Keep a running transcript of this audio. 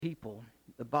people,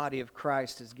 the body of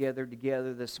Christ, has gathered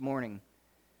together this morning.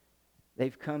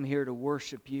 They've come here to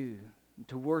worship you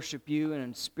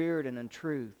in spirit and in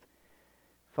truth.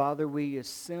 Father, we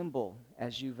assemble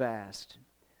as you've asked.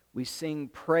 We sing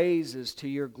praises to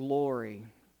your glory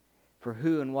for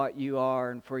who and what you are,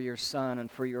 and for your Son,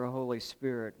 and for your Holy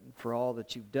Spirit, and for all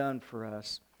that you've done for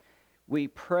us. We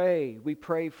pray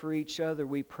for each other.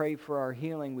 We pray for our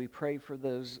healing. We pray for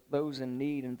those in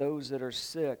need and those that are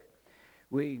sick.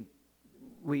 We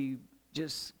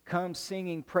just come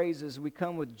singing praises. We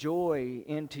come with joy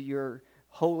into your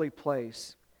holy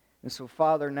place. And so,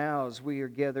 Father, now as we are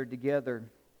gathered together,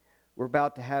 we're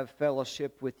about to have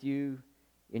fellowship with you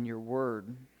in your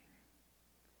word.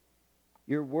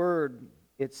 Your word,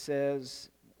 it says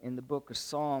in the book of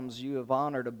Psalms, you have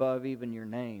honored above even your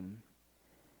name.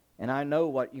 And I know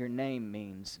what your name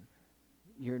means.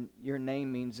 Your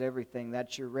name means everything.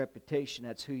 That's your reputation.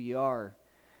 That's who you are.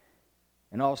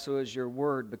 And also is your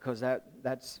word, because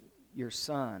that's your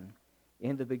Son.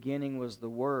 In the beginning was the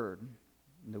Word.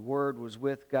 And the Word was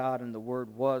with God, and the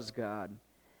Word was God.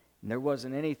 And there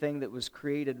wasn't anything that was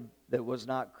created that was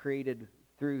not created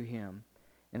through Him.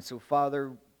 And so,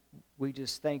 Father, we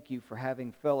just thank you for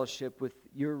having fellowship with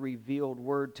your revealed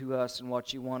word to us and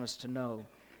what you want us to know.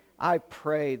 I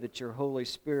pray that your Holy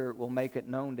Spirit will make it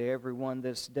known to everyone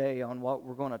this day on what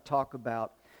we're going to talk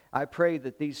about. I pray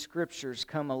that these scriptures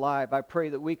come alive. I pray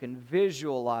that we can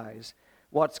visualize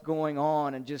what's going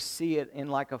on and just see it in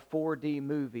like a 4D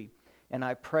movie. And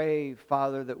I pray,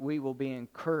 Father, that we will be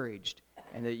encouraged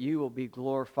and that you will be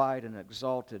glorified and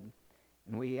exalted.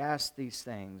 And we ask these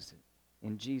things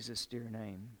in Jesus' dear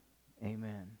name.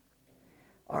 Amen.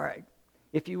 All right.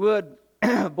 If you would,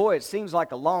 boy, it seems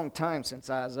like a long time since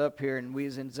I was up here and we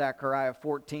was in Zechariah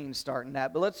 14 starting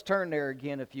that. But let's turn there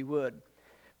again if you would.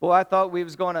 Boy, I thought we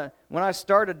was going to, when I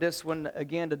started this one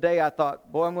again today, I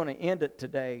thought, boy, I'm going to end it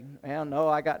today. Well, no,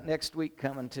 I got next week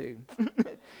coming too.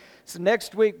 So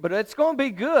next week, but it's going to be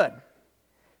good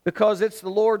because it's the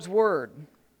Lord's Word. Amen.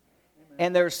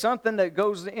 And there's something that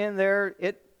goes in there.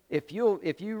 If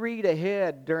you read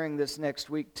ahead during this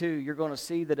next week too, you're going to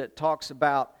see that it talks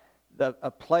about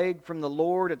a plague from the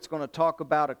Lord. It's going to talk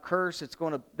about a curse. It's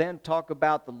going to then talk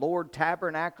about the Lord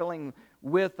tabernacling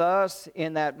with us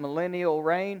in that millennial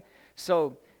reign.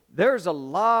 So there's a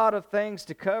lot of things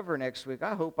to cover next week.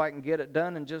 I hope I can get it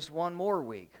done in just one more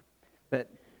week. But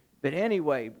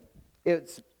anyway,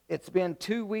 it's been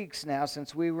 2 weeks now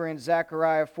since we were in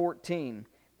Zechariah 14.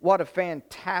 What a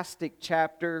fantastic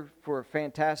chapter for a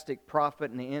fantastic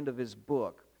prophet in the end of his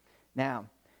book. Now,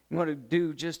 I'm going to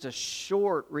do just a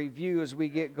short review as we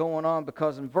get going on,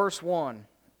 because in verse 1,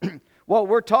 what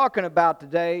we're talking about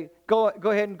today, go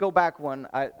ahead and go back one.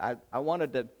 I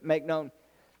wanted to make known.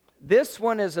 This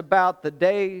one is about the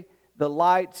day the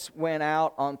lights went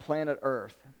out on planet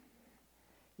Earth.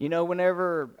 You know,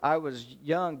 whenever I was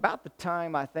young, about the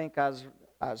time I think I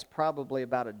was probably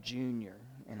about a junior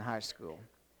in high school,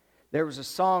 there was a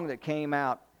song that came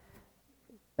out.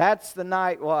 That's the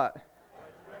night what?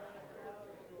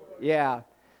 Yeah.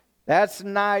 That's the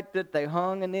night that they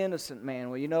hung an innocent man.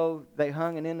 Well, you know, they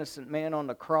hung an innocent man on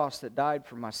the cross that died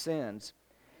for my sins.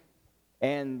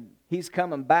 And he's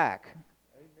coming back.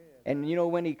 Amen. And you know,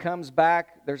 when he comes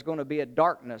back, there's going to be a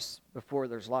darkness before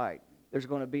there's light. There's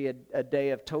going to be a day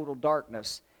of total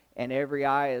darkness. And every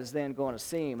eye is then going to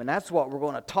see him. And that's what we're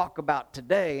going to talk about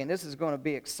today. And this is going to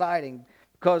be exciting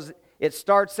because it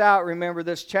starts out, remember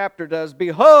this chapter does,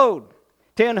 behold,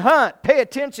 Ten Hunt, pay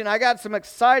attention. I got some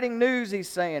exciting news, he's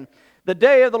saying. The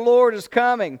day of the Lord is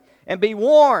coming. And be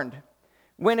warned,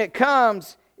 when it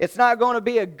comes, it's not going to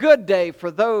be a good day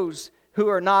for those who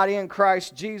are not in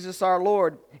Christ Jesus our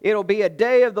Lord. It'll be a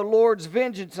day of the Lord's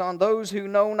vengeance on those who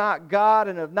know not God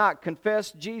and have not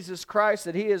confessed Jesus Christ,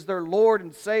 that He is their Lord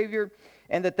and Savior,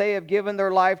 and that they have given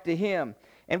their life to Him.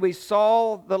 And we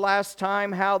saw the last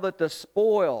time how that the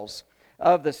spoils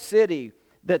of the city,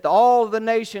 that all the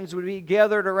nations would be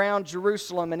gathered around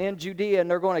Jerusalem and in Judea,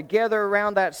 and they're going to gather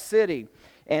around that city,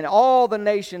 and all the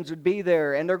nations would be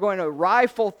there, and they're going to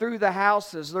rifle through the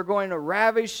houses, they're going to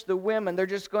ravish the women, they're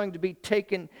just going to be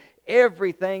taking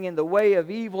everything in the way of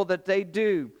evil that they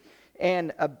do.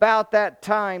 And about that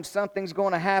time, something's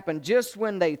going to happen. Just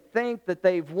when they think that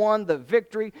they've won the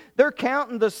victory, they're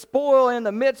counting the spoil in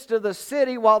the midst of the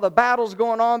city while the battle's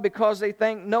going on, because they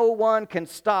think no one can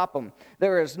stop them.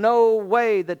 There is no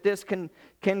way that this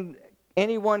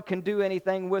anyone can do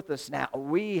anything with us. Now,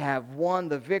 we have won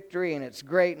the victory, and it's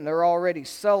great, and they're already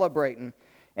celebrating.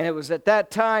 And it was at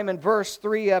that time in verse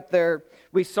 3 up there,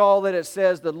 we saw that it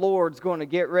says the Lord's going to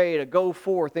get ready to go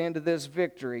forth into this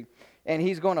victory. and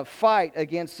He's going to fight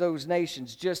against those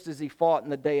nations just as He fought in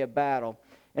the day of battle.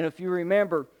 And if you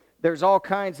remember, there's all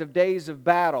kinds of days of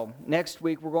battle. Next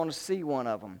week we're going to see one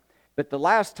of them. But the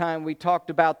last time we talked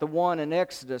about the one in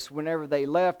Exodus, whenever they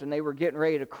left and they were getting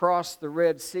ready to cross the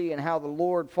Red Sea, and how the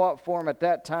Lord fought for them at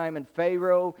that time, and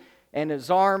Pharaoh and his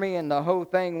army and the whole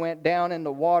thing went down in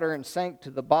the water and sank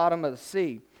to the bottom of the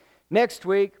sea. Next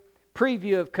week,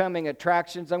 preview of coming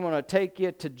attractions, I'm going to take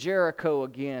you to Jericho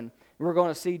again. We're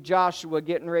going to see Joshua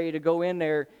getting ready to go in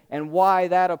there, and why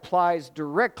that applies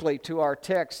directly to our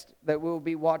text that we'll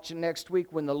be watching next week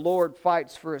when the Lord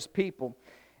fights for His people.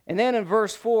 And then in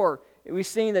verse 4, we've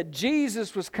seen that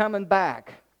Jesus was coming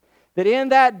back. That in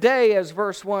that day, as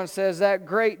verse 1 says, that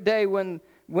great day when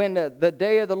the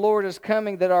day of the Lord is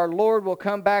coming, that our Lord will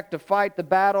come back to fight the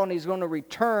battle, and He's going to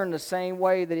return the same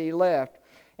way that He left.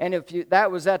 And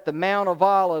that was at the Mount of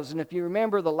Olives. And if you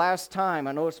remember the last time,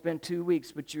 I know it's been 2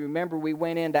 weeks, but you remember we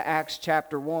went into Acts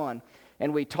chapter 1,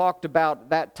 and we talked about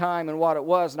that time and what it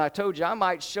was. And I told you I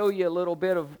might show you a little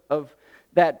bit of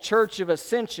that church of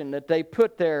ascension that they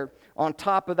put there on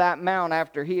top of that mount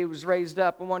after He was raised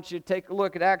up. I want you to take a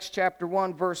look at Acts chapter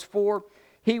 1, verse 4.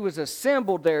 He was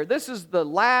assembled there. This is the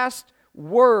last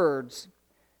words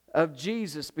of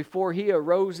Jesus before He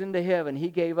arose into heaven. He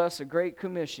gave us a great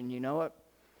commission, you know it?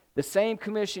 The same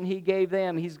commission He gave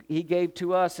them, He gave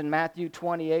to us in Matthew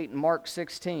 28 and Mark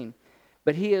 16.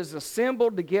 But He is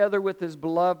assembled together with His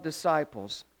beloved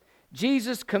disciples.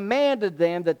 Jesus commanded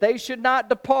them that they should not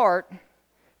depart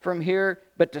from here,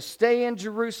 but to stay in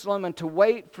Jerusalem and to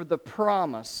wait for the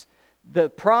promise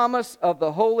of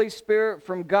the Holy Spirit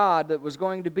from God that was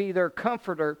going to be their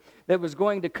comforter, that was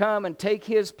going to come and take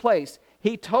His place.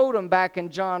 He told them back in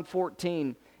John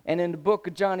 14, and in the book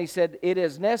of John He said, "It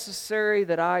is necessary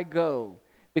that I go,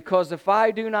 because if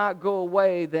I do not go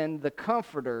away, then the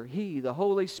comforter, He, the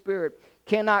Holy Spirit,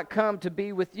 cannot come to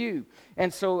be with you."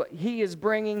 And so He is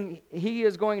going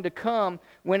to come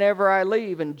whenever I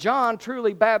leave. And John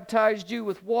truly baptized you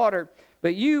with water,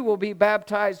 but you will be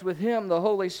baptized with Him, the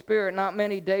Holy Spirit, not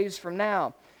many days from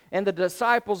now. And the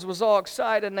disciples was all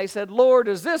excited, and they said, "Lord,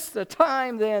 is this the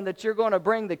time then that You're going to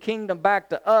bring the kingdom back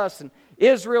to us, and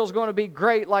Israel's going to be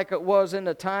great like it was in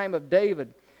the time of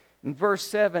David?" In verse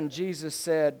 7, Jesus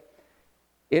said,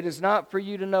 "It is not for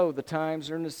you to know the times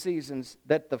or the seasons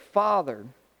that the Father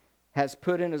has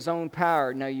put in His own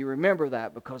power." Now you remember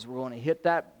that, because we're going to hit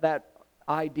that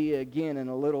idea again in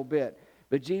a little bit.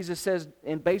 But Jesus says,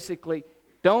 and basically,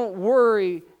 don't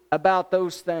worry about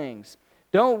those things.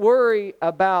 Don't worry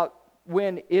about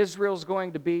when Israel's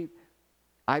going to be.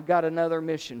 I've got another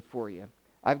mission for you.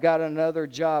 I've got another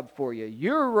job for you.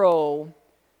 Your role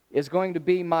is going to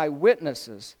be my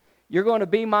witnesses. You're going to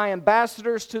be my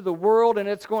ambassadors to the world, and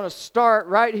it's going to start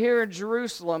right here in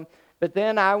Jerusalem. But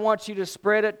then I want you to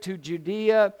spread it to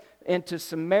Judea, into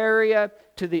Samaria,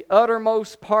 to the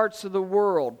uttermost parts of the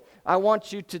world. I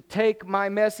want you to take my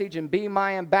message and be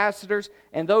my ambassadors.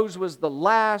 And those was the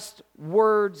last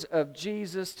words of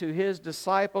Jesus to His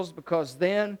disciples, because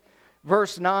then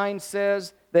verse 9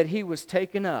 says that He was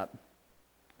taken up.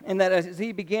 And that as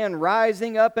He began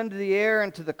rising up into the air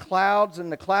into the clouds,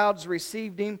 and the clouds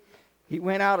received Him, He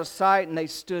went out of sight, and they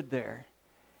stood there.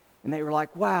 And they were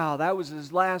like, wow, that was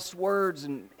His last words.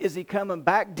 And is He coming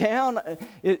back down?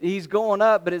 He's going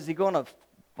up, but is He going to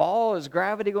fall? Is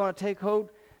gravity going to take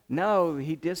hold? No,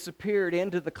 He disappeared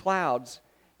into the clouds,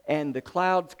 and the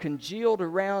clouds congealed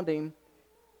around Him,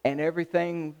 and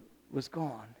everything was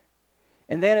gone.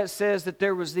 And then it says that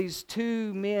there was these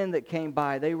two men that came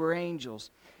by. They were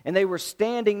angels, and they were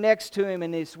standing next to Him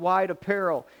in this white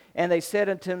apparel. And they said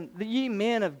unto Him, "Ye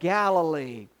men of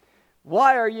Galilee,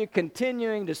 why are you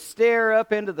continuing to stare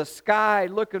up into the sky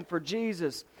looking for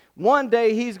Jesus? One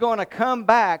day He's going to come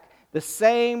back the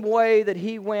same way that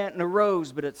He went and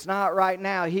arose, but it's not right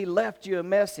now. He left you a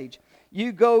message.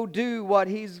 You go do what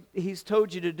He's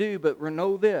told you to do, but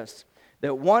know this,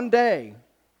 that one day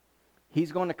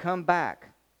He's going to come back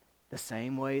the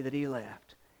same way that He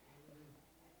left."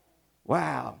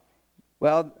 Wow.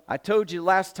 Well, I told you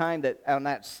last time that on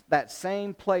that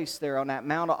same place there on that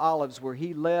Mount of Olives where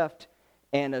He left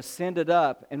and ascended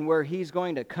up, and where He's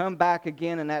going to come back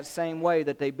again in that same way,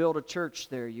 that they built a church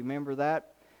there. You remember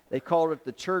that? They called it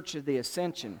the Church of the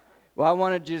Ascension. Well, I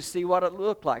wanted you to see what it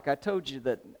looked like. I told you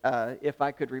that if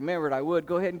I could remember it, I would.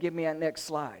 Go ahead and give me that next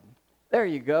slide. There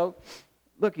you go.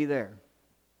 Looky there.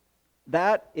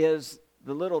 That is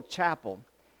the little chapel.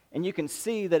 And you can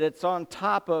see that it's on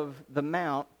top of the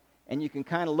mount, and you can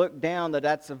kind of look down that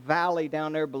that's a valley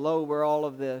down there below where all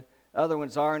of the other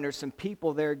ones are, and there's some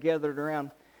people there gathered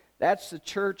around. That's the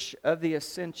Church of the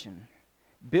Ascension.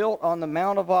 built on the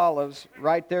Mount of Olives,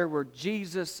 right there where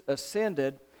Jesus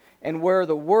ascended, and where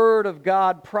the Word of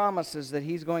God promises that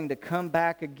He's going to come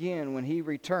back again when He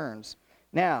returns.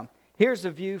 Now, here's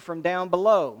a view from down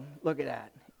below. Look at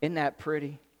that. Isn't that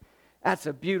pretty? That's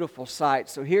a beautiful sight.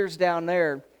 So here's down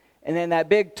there, and then that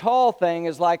big tall thing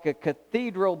is like a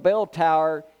cathedral bell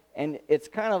tower, and it's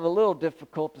kind of a little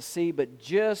difficult to see, but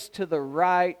just to the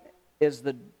right is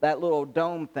that little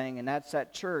dome thing, and that's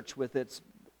that church with its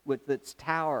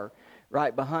tower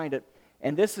right behind it.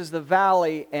 And this is the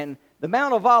valley, and the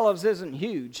Mount of Olives isn't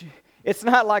huge. It's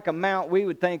not like a mount we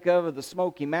would think of the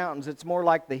Smoky Mountains. It's more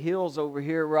like the hills over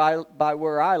here by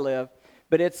where I live.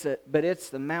 But it's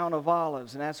the Mount of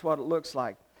Olives, and that's what it looks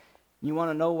like. You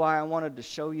want to know why I wanted to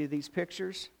show you these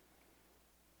pictures?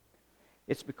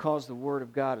 It's because the Word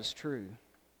of God is true.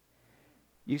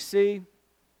 You see,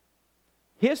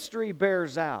 history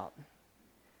bears out.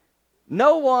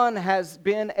 No one has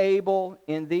been able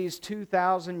in these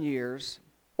 2,000 years,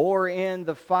 or in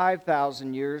the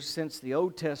 5,000 years since the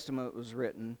Old Testament was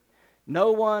written,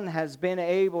 no one has been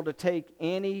able to take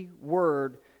any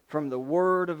word from the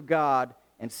Word of God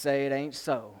and say it ain't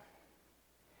so.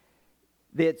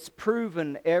 It's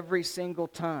proven every single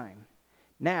time.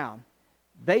 Now,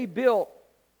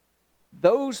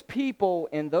 those people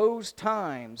in those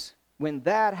times, when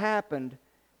that happened,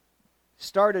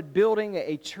 started building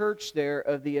a church there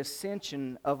of the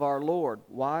ascension of our Lord.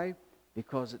 Why?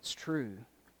 Because it's true.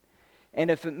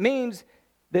 And if it means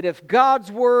that if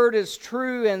God's Word is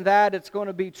true in that, it's going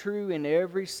to be true in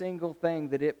every single thing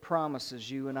that it promises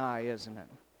you and I, isn't it?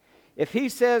 If He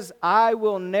says, I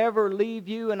will never leave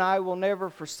you and I will never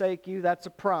forsake you, that's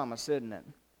a promise, isn't it?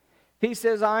 If He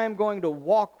says, I am going to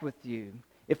walk with you,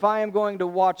 if I am going to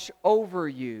watch over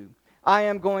you, I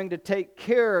am going to take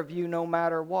care of you no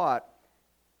matter what.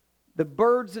 The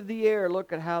birds of the air,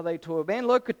 look at how they toil. Man,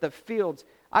 look at the fields.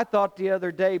 I thought the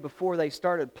other day before they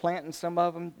started planting some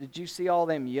of them, did you see all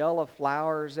them yellow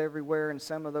flowers everywhere in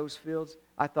some of those fields?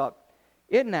 I thought,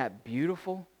 isn't that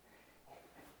beautiful?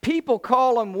 People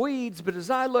call them weeds, but as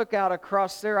I look out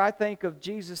across there, I think of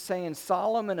Jesus saying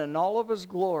Solomon in all of his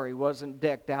glory wasn't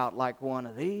decked out like one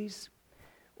of these.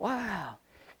 Wow.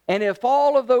 And if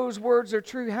all of those words are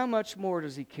true, how much more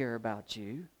does He care about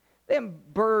you? Them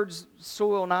birds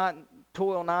toil not,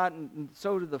 and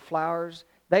so do the flowers.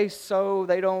 They sow,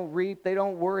 they don't reap, they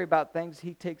don't worry about things.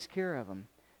 He takes care of them.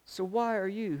 So why are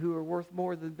you, who are worth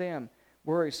more than them,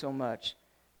 worry so much?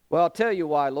 Well, I'll tell you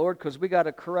why, Lord, because we got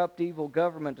a corrupt, evil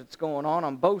government that's going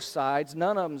on both sides.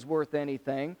 None of them's worth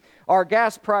anything. Our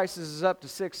gas prices is up to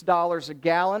 $6 a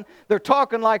gallon. They're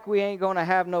talking like we ain't going to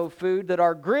have no food, that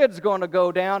our grid's going to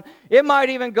go down. It might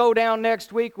even go down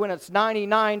next week when it's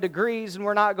 99 degrees and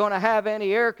we're not going to have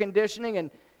any air conditioning. And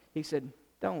He said,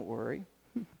 don't worry.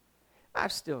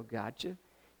 I've still got you.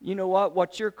 You know what?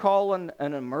 What you're calling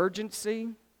an emergency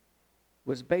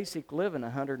was basic living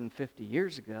 150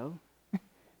 years ago.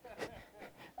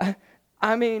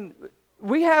 I mean,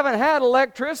 we haven't had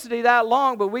electricity that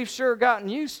long, but we've sure gotten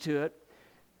used to it.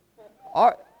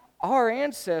 Our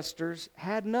ancestors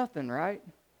had nothing, right?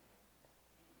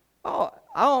 Oh,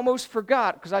 I almost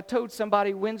forgot because I told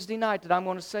somebody Wednesday night that I'm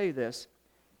going to say this.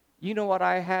 You know what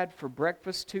I had for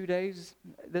breakfast 2 days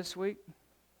this week?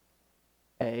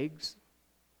 Eggs.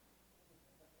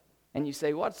 And you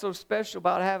say, what's so special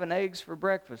about having eggs for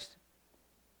breakfast?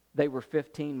 They were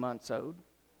 15 months old.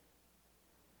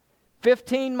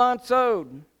 15 months old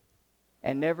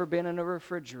and never been in a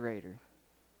refrigerator.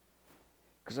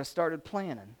 Because I started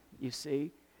planning, you see.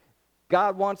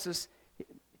 God wants us,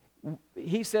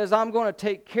 He says, I'm going to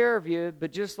take care of you,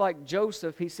 but just like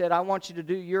Joseph, He said, I want you to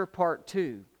do your part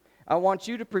too. I want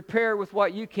you to prepare with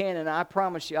what you can, and I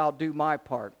promise you I'll do my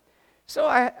part. So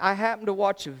I happened to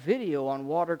watch a video on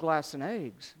water, glass, and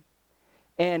eggs.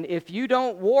 And if you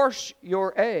don't wash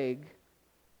your egg,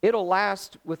 it'll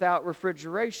last without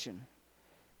refrigeration.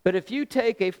 But if you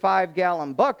take a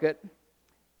 5-gallon bucket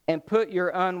and put your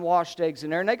unwashed eggs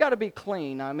in there, and they got to be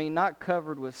clean, I mean, not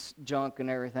covered with junk and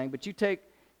everything, but you take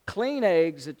clean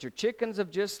eggs that your chickens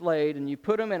have just laid, and you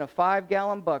put them in a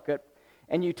 5-gallon bucket,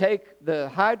 and you take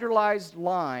the hydrolyzed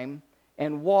lime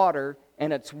and water,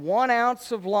 and it's 1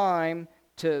 ounce of lime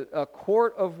to a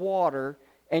quart of water,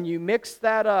 and you mix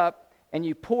that up, and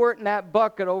you pour it in that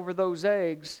bucket over those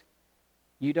eggs,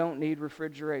 you don't need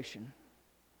refrigeration.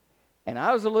 And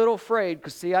I was a little afraid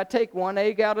because, see, I take 1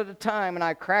 egg out at a time and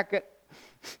I crack it.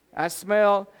 I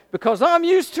smell, because I'm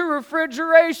used to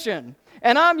refrigeration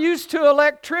and I'm used to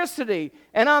electricity.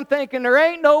 And I'm thinking there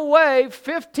ain't no way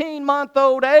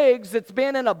 15-month-old eggs that's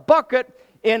been in a bucket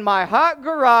in my hot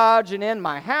garage and in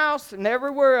my house and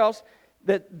everywhere else,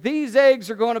 that these eggs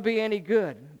are going to be any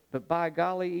good. But by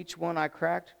golly, each one I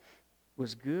cracked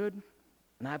was good.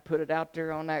 And I put it out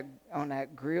there on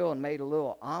that grill and made a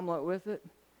little omelet with it.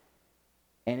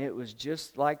 And it was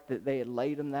just like that they had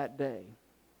laid them that day.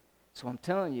 So I'm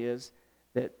telling you is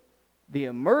that the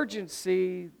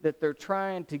emergency that they're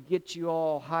trying to get you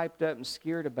all hyped up and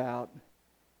scared about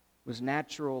was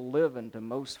natural living to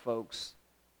most folks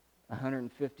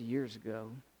 150 years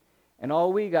ago. And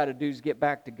all we got to do is get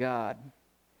back to God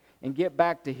and get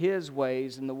back to His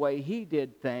ways and the way He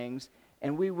did things,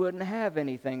 and we wouldn't have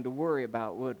anything to worry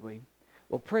about, would we?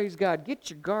 Well, praise God. Get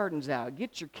your gardens out.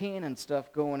 Get your canning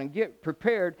stuff going and get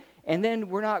prepared, and then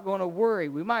we're not going to worry.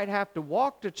 We might have to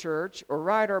walk to church or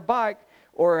ride our bike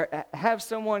or have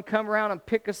someone come around and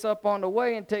pick us up on the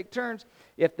way and take turns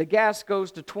if the gas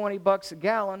goes to $20 a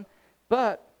gallon,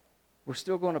 but we're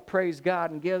still going to praise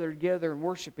God and gather together and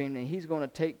worship Him, and He's going to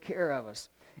take care of us.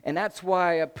 And that's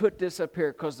why I put this up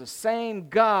here, because the same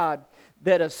God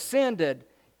that ascended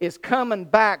is coming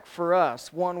back for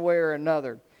us one way or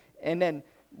another. And then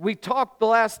we talked the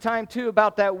last time too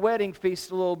about that wedding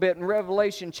feast a little bit in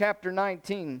Revelation chapter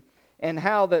 19, and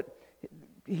how that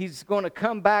He's going to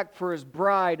come back for His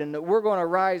bride, and that we're going to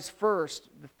rise first,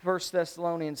 the 1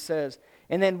 Thessalonians says.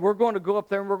 And then we're going to go up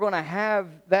there and we're going to have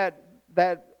that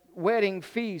wedding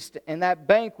feast and that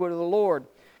banquet of the Lord.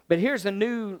 But here's a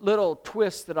new little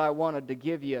twist that I wanted to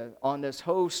give you on this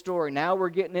whole story. Now we're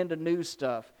getting into new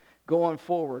stuff going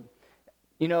forward.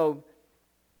 You know,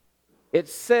 it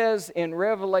says in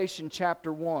Revelation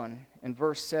chapter 1 and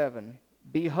verse 7,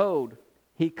 "Behold,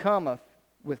 He cometh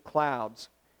with clouds."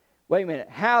 Wait a minute,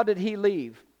 how did He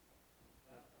leave?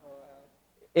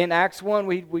 In Acts 1,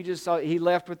 we just saw He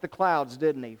left with the clouds,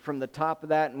 didn't He? From the top of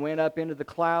that and went up into the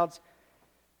clouds.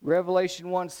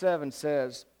 Revelation 1:7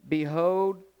 says,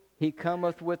 "Behold, He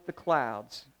cometh with the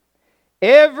clouds.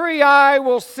 Every eye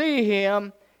will see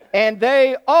Him, and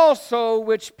they also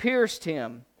which pierced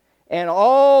Him. And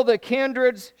all the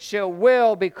kindreds shall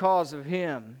wail because of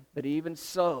Him. But even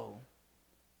so,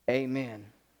 amen."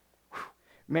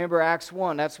 Remember Acts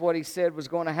 1, that's what He said was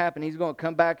going to happen. He's going to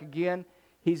come back again.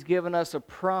 He's given us a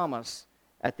promise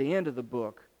at the end of the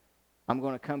book. I'm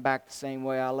going to come back the same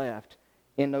way I left,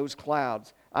 in those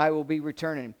clouds. I will be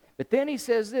returning. But then He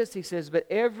says this, He says, "But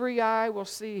every eye will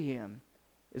see Him."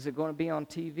 Is it going to be on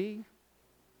TV?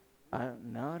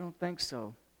 No, I don't think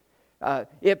so.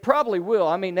 It probably will.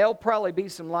 I mean, there'll probably be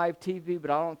some live TV, but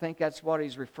I don't think that's what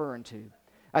He's referring to.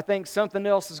 I think something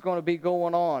else is going to be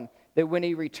going on, that when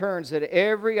He returns, that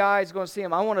every eye is going to see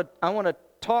Him. I want to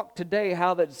talk today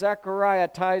how that Zechariah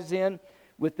ties in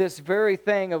with this very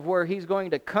thing of where He's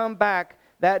going to come back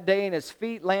that day and His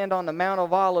feet land on the Mount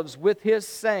of Olives with His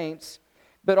saints.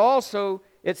 But also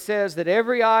it says that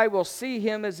every eye will see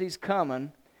Him as He's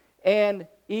coming, and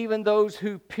even those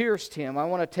who pierced Him. I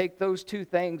want to take those two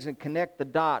things and connect the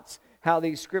dots, how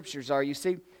these scriptures are. You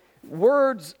see,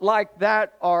 words like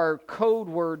that are code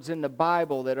words in the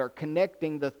Bible that are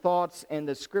connecting the thoughts and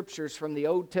the scriptures from the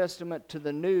Old Testament to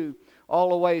the New all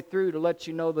the way through to let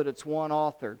you know that it's one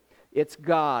author. It's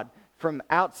God from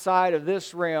outside of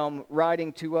this realm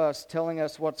writing to us, telling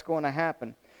us what's going to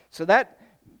happen. So that,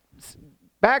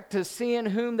 back to seeing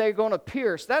whom they're going to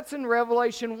pierce, that's in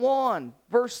Revelation 1,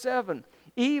 verse 7.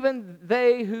 Even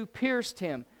they who pierced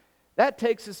Him. That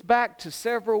takes us back to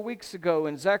several weeks ago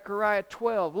in Zechariah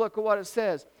 12. Look at what it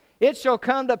says. "It shall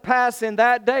come to pass in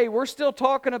that day." We're still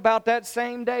talking about that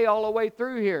same day all the way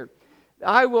through here.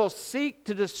 "I will seek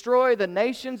to destroy the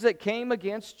nations that came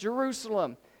against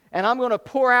Jerusalem. And I'm going to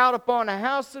pour out upon the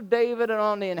house of David and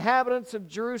on the inhabitants of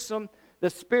Jerusalem the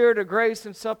spirit of grace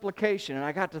and supplication." And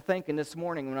I got to thinking this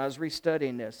morning when I was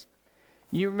restudying this.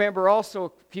 You remember also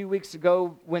a few weeks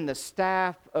ago when the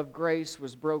staff of grace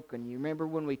was broken. You remember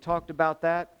when we talked about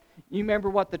that? You remember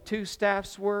what the two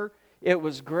staffs were? It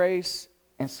was grace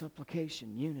and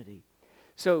supplication, unity.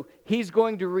 So He's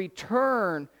going to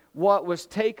return what was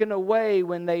taken away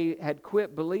when they had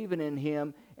quit believing in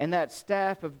Him, and that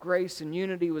staff of grace and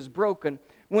unity was broken.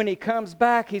 When He comes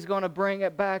back, He's going to bring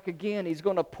it back again. He's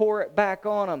going to pour it back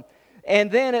on them.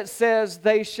 And then it says,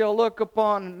 "They shall look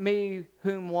upon me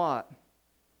whom" what?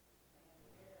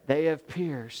 "They have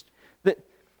pierced."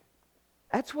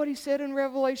 That's what He said in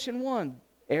Revelation 1.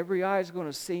 Every eye is going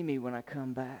to see me when I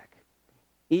come back.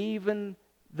 Even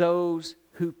those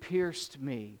who pierced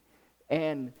me.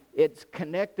 And it's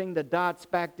connecting the dots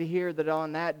back to here, that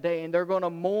on that day, and they're going to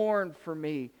mourn for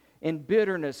me in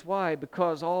bitterness. Why?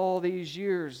 Because all these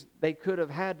years they could have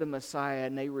had the Messiah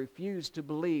and they refused to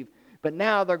believe. But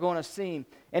now they're going to see Him.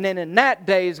 And then in that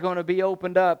day is going to be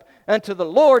opened up unto the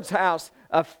Lord's house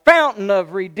a fountain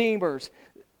of redeemers.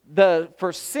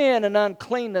 for sin and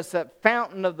uncleanness, that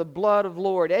fountain of the blood of the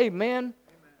Lord. Amen.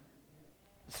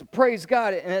 So praise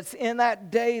God. And it's in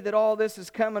that day that all this is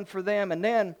coming for them. And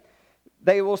then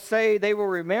they will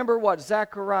remember what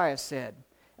Zechariah said.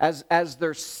 As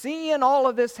they're seeing all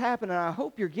of this happen, and I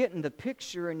hope you're getting the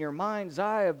picture in your mind's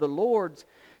eye of the Lord's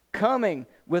coming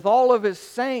with all of His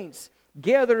saints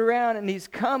gathered around, and He's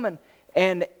coming,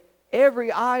 and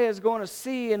every eye is going to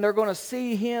see, and they're going to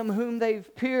see Him whom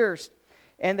they've pierced.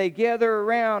 And they gather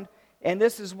around, and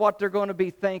this is what they're going to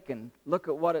be thinking. Look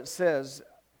at what it says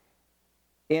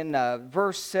in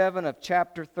verse 7 of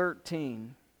chapter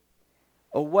 13.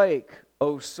 Awake,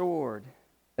 O sword,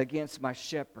 against my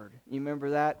shepherd. You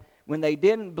remember that? When they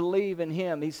didn't believe in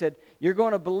Him, He said, you're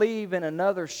going to believe in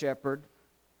another shepherd,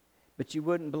 but you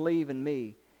wouldn't believe in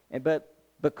me. But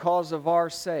because of our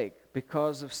sake,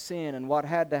 because of sin and what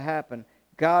had to happen,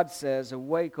 God says,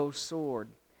 awake, O sword,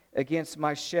 against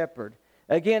my shepherd,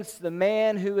 against the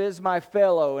man who is my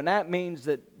fellow. And that means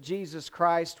that Jesus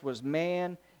Christ was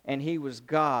man and He was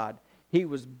God. He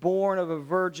was born of a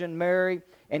Virgin Mary,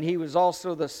 and He was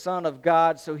also the Son of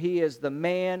God. So He is the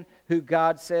man who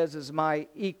God says is my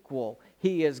equal.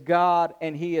 He is God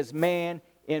and He is man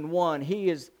in one. He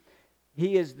is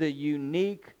the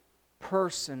unique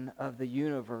person of the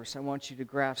universe. I want you to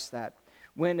grasp that.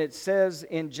 When it says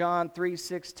in John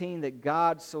 3:16 that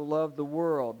God so loved the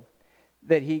world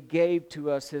that He gave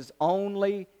to us His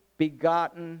only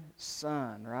begotten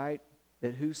Son, right?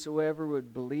 That whosoever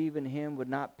would believe in Him would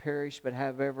not perish but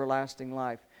have everlasting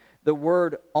life. The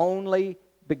word only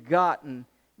begotten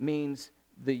means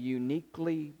the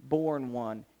uniquely born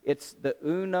one. It's the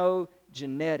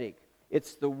unogenetic.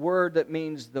 It's the word that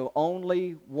means the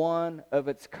only one of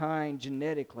its kind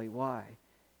genetically. Why?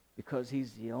 Because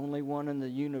He's the only one in the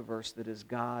universe that is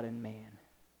God and man.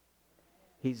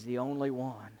 He's the only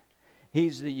one.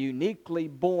 He's the uniquely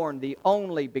born, the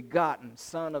only begotten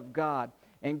Son of God.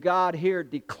 And God here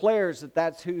declares that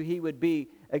that's who He would be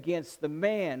against the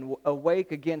man,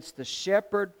 awake against the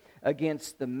shepherd,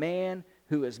 against the man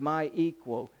who is my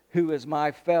equal, who is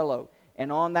my fellow.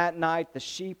 And on that night, the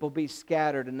sheep will be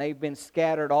scattered, and they've been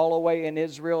scattered all the way in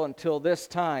Israel until this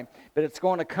time. But it's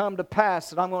going to come to pass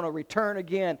that I'm going to return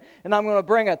again, and I'm going to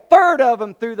bring a third of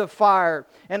them through the fire,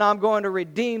 and I'm going to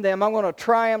redeem them. I'm going to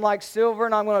try them like silver,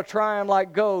 and I'm going to try them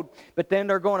like gold. But then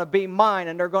they're going to be mine,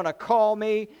 and they're going to call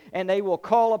me, and they will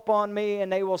call upon me,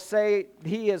 and they will say,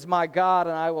 He is my God,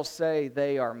 and I will say,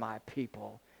 they are my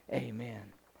people.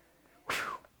 Amen.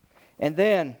 Whew. And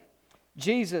then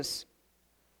Jesus,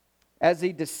 as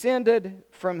He descended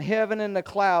from heaven in the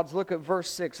clouds, look at verse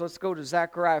 6. Let's go to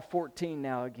Zechariah 14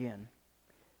 now again.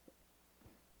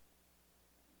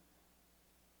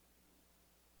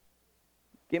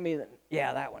 Give me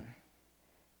that one.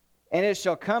 And it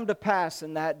shall come to pass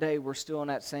in that day, we're still in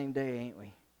that same day, ain't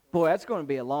we? Boy, that's going to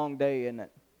be a long day, isn't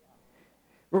it?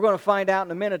 We're going to find out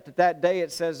in a minute that day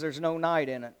it says there's no night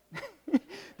in it.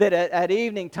 That at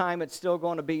evening time it's still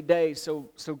going to be day.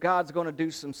 So God's going to do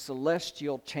some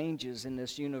celestial changes in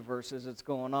this universe as it's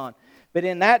going on. But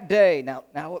in that day, now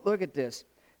look at this.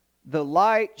 The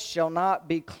light shall not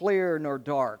be clear nor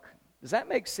dark. Does that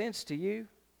make sense to you?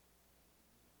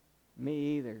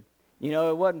 Me either. You know,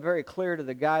 it wasn't very clear to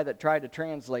the guy that tried to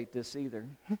translate this either.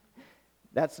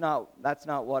 That's not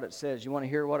what it says. You want to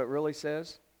hear what it really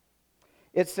says?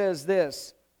 It says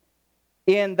this: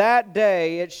 in that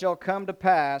day it shall come to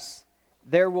pass,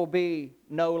 there will be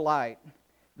no light.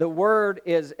 The word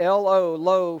is L-O,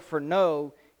 lo, for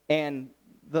no, and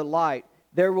the light.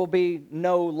 There will be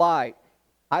no light.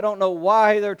 I don't know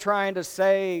why they're trying to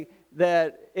say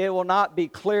that it will not be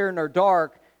clear nor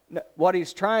dark. What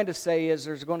he's trying to say is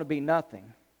there's going to be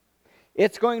nothing.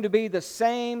 It's going to be the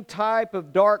same type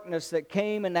of darkness that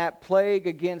came in that plague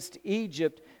against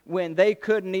Egypt when they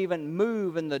couldn't even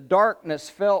move and the darkness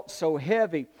felt so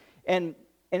heavy. And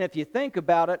if you think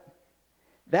about it,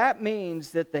 that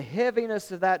means that the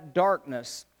heaviness of that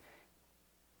darkness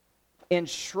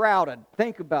enshrouded.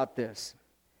 Think about this.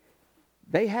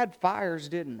 They had fires,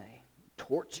 didn't they?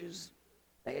 Torches.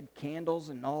 They had candles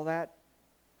and all that.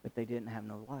 But they didn't have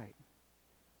no light.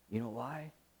 You know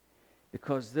why?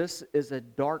 Because this is a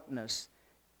darkness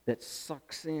that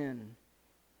sucks in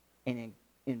and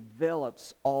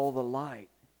envelops all the light.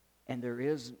 And there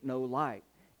is no light.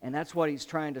 And that's what he's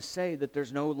trying to say, that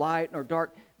there's no light nor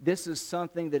dark. This is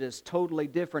something that is totally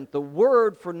different. The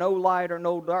word for no light or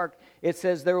no dark, it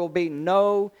says there will be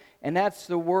no, and that's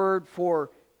the word for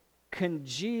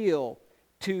congeal.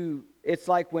 It's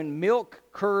like when milk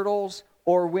curdles,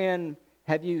 or when,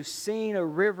 have you seen a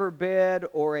riverbed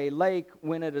or a lake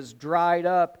when it is dried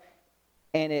up?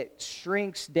 and it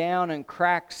shrinks down and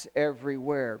cracks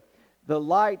everywhere. The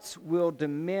lights will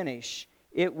diminish.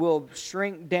 It will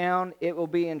shrink down. It will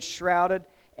be enshrouded,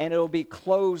 and it will be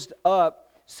closed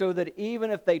up so that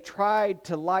even if they tried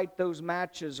to light those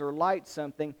matches or light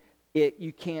something,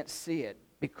 you can't see it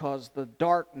because the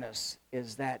darkness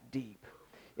is that deep.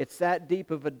 It's that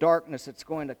deep of a darkness that's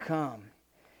going to come.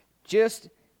 Just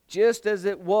as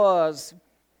it was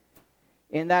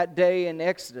in that day in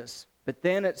Exodus. But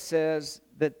then it says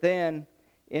that then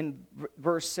in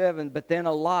verse 7, but then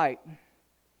a light.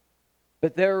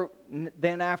 But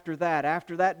then after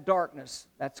that darkness,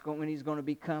 that's when He's going to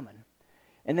be coming.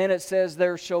 And then it says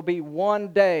there shall be one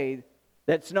day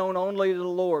that's known only to the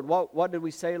Lord. What did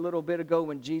we say a little bit ago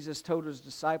when Jesus told His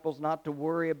disciples not to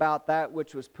worry about that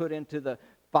which was put into the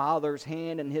Father's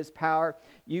hand and His power?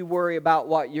 You worry about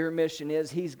what your mission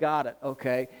is. He's got it,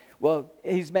 okay? Well,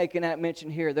 He's making that mention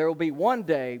here. There will be one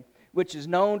day which is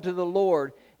known to the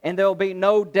Lord, and there will be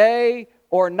no day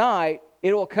or night.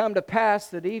 It will come to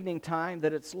pass at evening time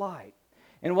that it's light.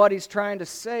 And what He's trying to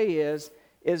say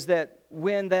is that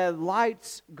when the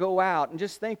lights go out, and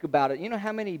just think about it, you know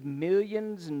how many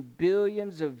millions and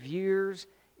billions of years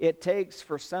it takes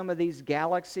for some of these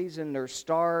galaxies and their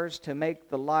stars to make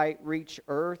the light reach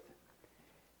Earth?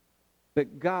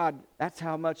 But God, that's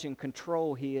how much in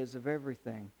control He is of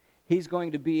everything. He's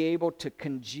going to be able to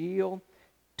congeal,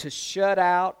 to shut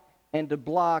out, and to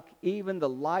block even the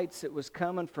lights that was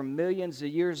coming from millions of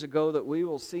years ago that we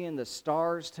will see in the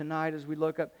stars tonight as we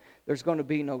look up. There's going to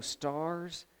be no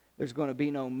stars. There's going to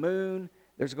be no moon.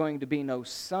 There's going to be no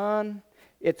sun.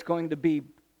 It's going to be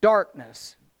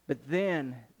darkness. But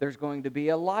then there's going to be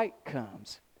a light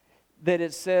comes. That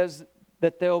it says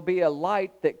that there'll be a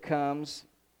light that comes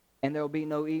and there'll be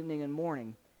no evening and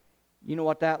morning. You know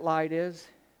what that light is?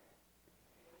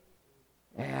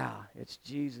 Yeah, it's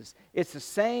Jesus. It's the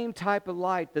same type of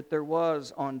light that there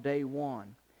was on day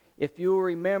one. If you'll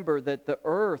remember that the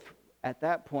earth at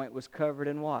that point was covered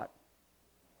in what?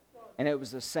 And it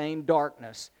was the same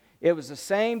darkness. It was the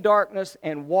same darkness,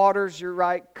 and waters, you're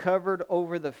right, covered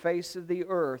over the face of the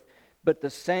earth, but the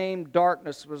same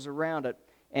darkness was around it.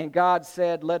 And God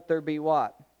said, let there be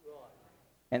what?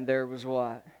 And there was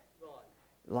what?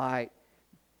 Light.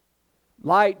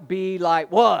 Light be,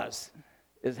 light was,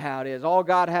 is how it is. All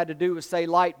God had to do was say,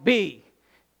 light be,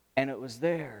 and it was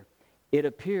there. It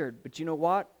appeared. But you know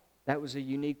what? That was a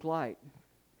unique light.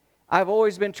 I've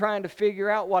always been trying to figure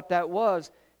out what that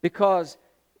was, because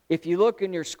if you look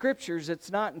in your scriptures,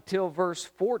 it's not until verse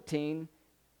 14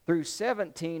 through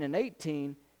 17 and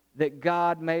 18 that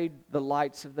God made the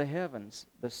lights of the heavens,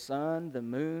 the sun, the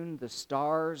moon, the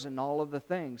stars, and all of the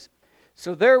things.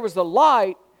 So there was a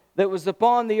light that was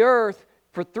upon the earth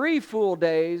for 3 full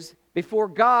days before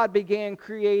God began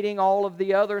creating all of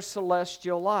the other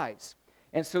celestial lights.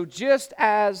 And so just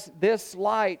as this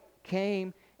light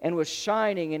came and was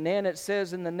shining, and then it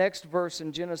says in the next verse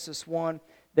in Genesis 1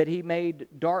 that He made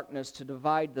darkness to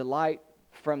divide the light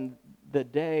from the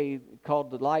day,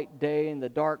 called the light day and the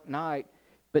dark night.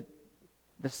 But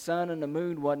the sun and the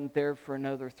moon wasn't there for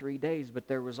another 3 days, but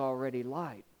there was already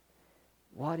light.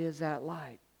 What is that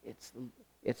light? It's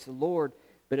the Lord,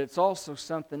 but it's also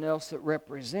something else that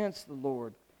represents the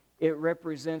Lord. It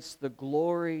represents the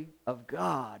glory of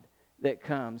God that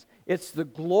comes. It's the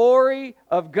glory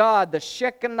of God, the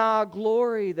Shekinah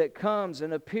glory that comes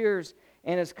and appears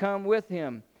and has come with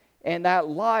Him. And that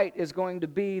light is going to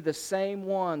be the same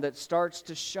one that starts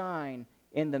to shine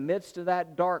in the midst of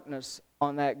that darkness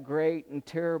on that great and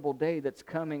terrible day that's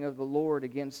coming of the Lord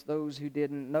against those who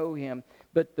didn't know Him.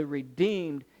 But the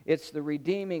redeemed, it's the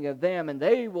redeeming of them, and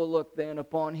they will look then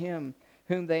upon Him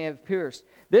whom they have pierced.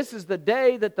 This is the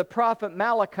day that the prophet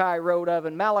Malachi wrote of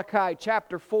in Malachi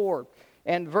chapter 4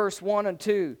 and verse 1 and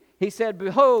 2. He said,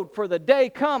 behold, for the day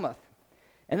cometh,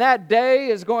 and that day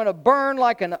is going to burn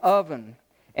like an oven.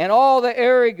 And all the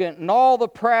arrogant and all the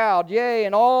proud, yea,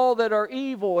 and all that are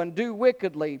evil and do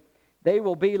wickedly, they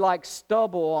will be like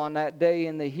stubble on that day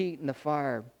in the heat and the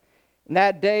fire. And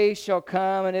that day shall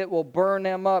come, and it will burn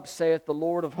them up, saith the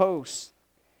Lord of hosts.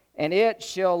 And it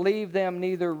shall leave them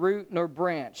neither root nor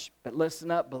branch. But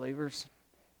listen up, believers.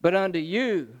 But unto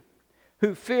you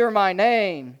who fear my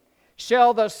name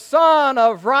shall the Son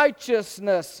of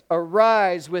righteousness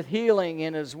arise with healing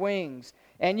in His wings.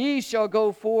 And ye shall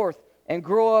go forth and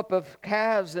grow up of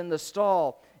calves in the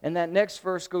stall. And that next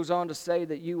verse goes on to say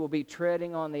that you will be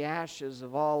treading on the ashes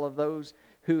of all of those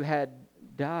who had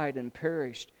died and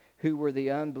perished, who were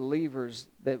the unbelievers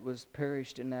that was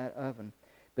perished in that oven.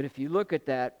 But if you look at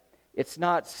that, it's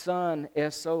not son,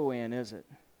 S-O-N, is it?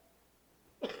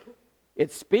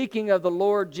 It's speaking of the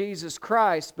Lord Jesus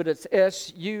Christ, but it's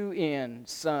S-U-N,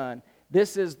 Son.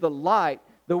 This is the light,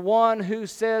 the one who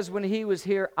says when he was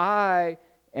here, I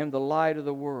am the light of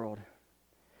the world.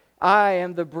 I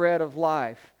am the bread of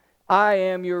life. I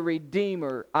am your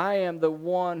Redeemer. I am the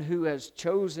one who has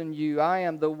chosen you. I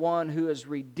am the one who has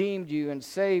redeemed you and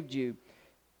saved you.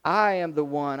 I am the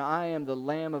one. I am the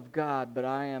Lamb of God, but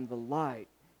I am the light.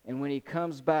 And when he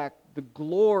comes back, the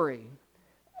glory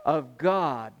of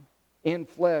God in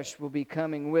flesh will be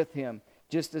coming with him.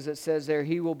 Just as it says there,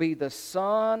 he will be the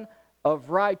Son of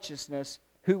righteousness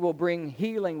who will bring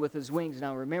healing with his wings.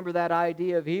 Now remember that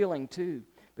idea of healing too,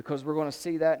 because we're going to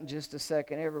see that in just a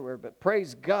second everywhere. But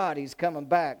praise God, he's coming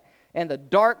back. And the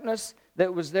darkness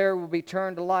that was there will be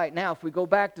turned to light. Now if we go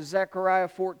back to Zechariah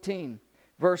 14,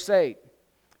 verse 8.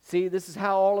 See, this is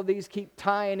how all of these keep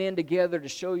tying in together to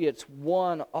show you it's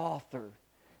one author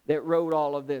that wrote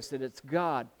all of this, that it's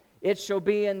God. It shall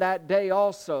be in that day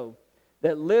also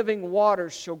that living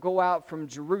waters shall go out from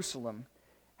Jerusalem,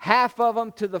 half of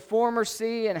them to the former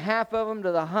sea and half of them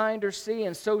to the hinder sea,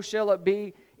 and so shall it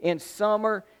be in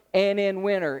summer and in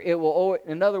winter. It will,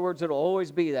 in other words, it'll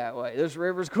always be that way. This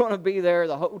river's going to be there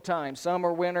the whole time,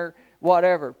 summer, winter,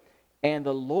 whatever. And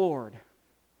the Lord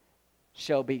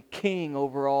shall be king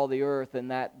over all the earth in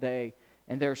that day,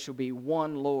 and there shall be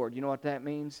one Lord. You know what that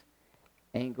means?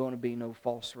 Ain't going to be no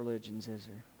false religions, is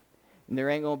there? And there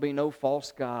ain't going to be no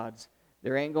false gods.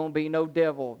 There ain't going to be no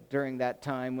devil during that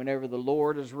time whenever the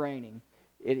Lord is reigning.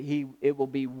 It will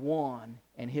be one,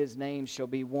 and his name shall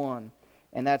be one.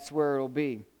 And that's where it will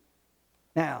be.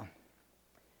 Now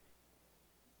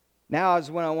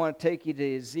is when I want to take you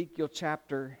to Ezekiel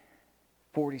chapter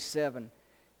 47.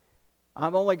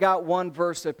 I've only got one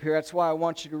verse up here. That's why I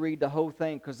want you to read the whole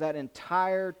thing, because that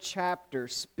entire chapter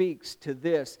speaks to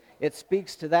this. It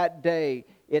speaks to that day.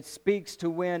 It speaks to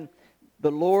when the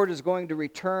Lord is going to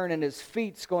return and his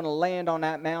feet's going to land on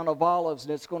that Mount of Olives,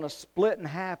 and it's going to split in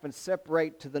half and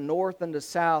separate to the north and the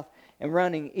south, and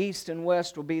running east and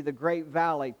west will be the great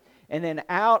valley. And then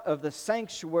out of the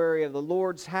sanctuary of the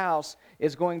Lord's house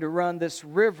is going to run this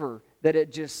river that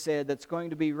it just said, that's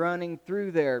going to be running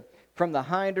through there from the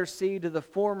hinder sea to the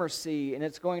former sea, and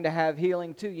it's going to have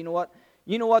healing too. You know what?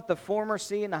 You know what the former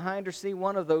sea and the hinder sea,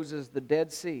 one of those is the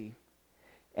Dead Sea.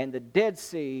 And the Dead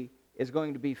Sea is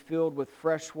going to be filled with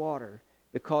fresh water,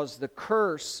 because the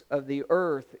curse of the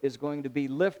earth is going to be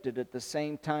lifted at the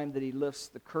same time that he lifts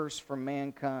the curse from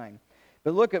mankind.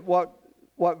 But look at what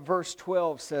verse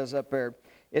 12 says up there.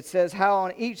 It says how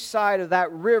on each side of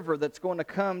that river that's going to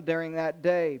come during that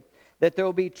day, that there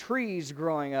will be trees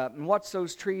growing up. And what's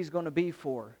those trees going to be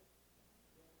for?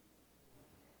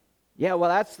 Yeah, well,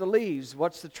 that's the leaves.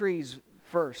 What's the trees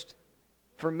first?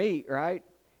 For meat, right?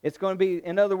 It's going to be,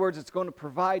 in other words, it's going to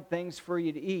provide things for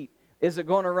you to eat. Is it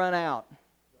going to run out?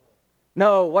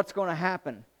 No. What's going to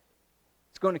happen?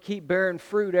 It's going to keep bearing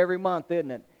fruit every month, isn't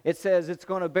it? It says it's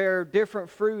going to bear different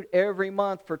fruit every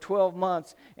month for 12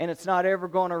 months, and it's not ever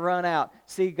going to run out.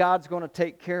 See, God's going to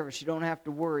take care of us. You don't have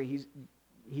to worry.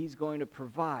 He's going to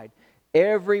provide.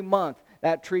 Every month,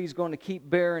 that tree's going to keep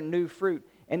bearing new fruit.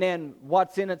 And then,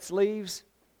 what's in its leaves?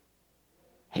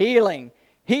 Healing.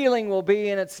 Healing will be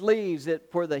in its leaves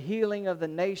for the healing of the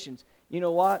nations. You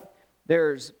know what?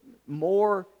 There's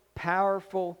more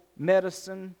powerful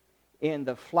medicine in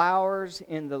the flowers,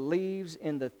 in the leaves,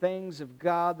 in the things of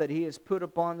God that he has put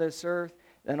upon this earth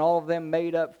than all of them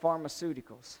made-up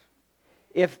pharmaceuticals.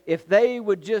 If they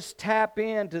would just tap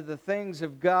into the things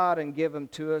of God and give them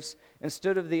to us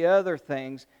instead of the other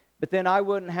things, but then I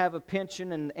wouldn't have a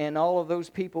pension and all of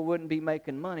those people wouldn't be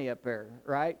making money up there,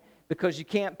 right? Because you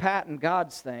can't patent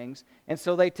God's things. And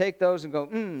so they take those and go,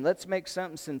 let's make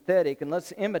something synthetic and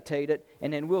let's imitate it,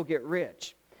 and then we'll get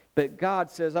rich. But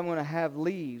God says, I'm going to have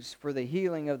leaves for the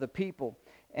healing of the people.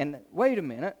 And wait a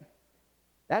minute.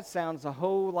 That sounds a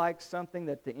whole like something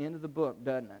at the end of the book,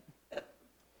 doesn't it?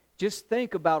 Just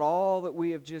think about all that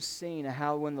we have just seen, and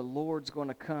how when the Lord's going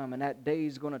to come and that day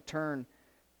is going to turn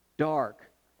dark,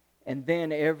 and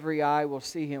then every eye will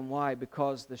see him. Why?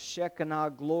 Because the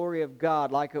Shekinah glory of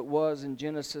God, like it was in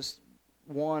Genesis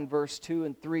 1, verse 2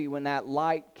 and 3, when that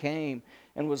light came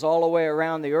and was all the way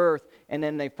around the earth, and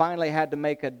then they finally had to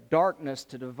make a darkness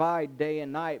to divide day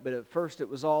and night, but at first it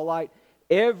was all light.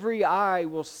 Every eye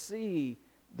will see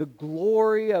the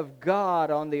glory of God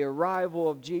on the arrival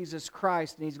of Jesus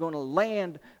Christ, and he's going to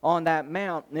land on that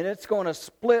mountain, and it's going to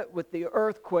split with the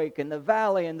earthquake and the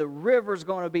valley, and the river's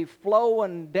going to be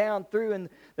flowing down through, and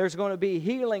there's going to be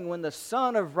healing when the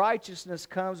Son of Righteousness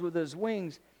comes with his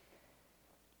wings.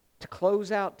 To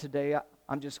close out today,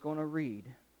 I'm just going to read,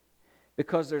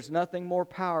 because there's nothing more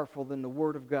powerful than the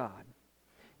Word of God.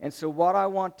 And so what I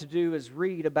want to do is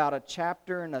read about a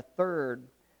chapter and a third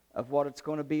of what it's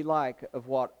going to be like, of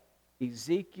what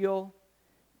Ezekiel,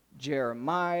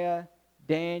 Jeremiah,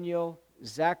 Daniel,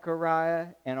 Zechariah,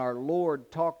 and our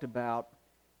Lord talked about.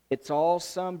 It's all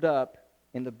summed up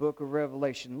in the book of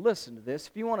Revelation. Listen to this.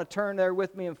 If you want to turn there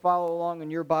with me and follow along in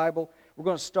your Bible, we're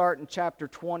going to start in chapter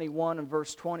 21 and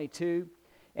verse 22,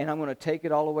 and I'm going to take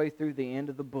it all the way through the end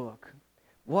of the book.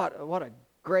 What a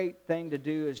great thing to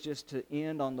do is just to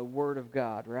end on the Word of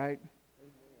God, right?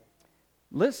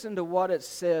 Listen to what it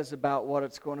says about what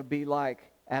it's going to be like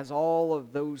as all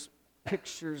of those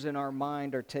pictures in our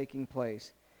mind are taking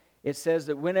place. It says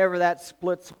that whenever that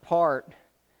splits apart,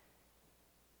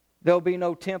 there'll be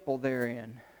no temple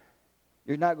therein.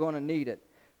 You're not going to need it.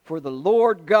 For the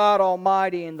Lord God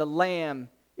Almighty and the Lamb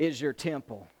is your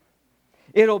temple.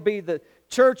 It'll be the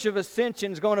church of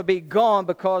ascension is going to be gone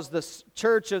because the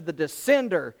church of the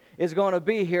descender is going to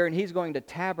be here, and He's going to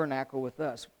tabernacle with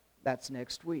us. That's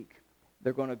next week.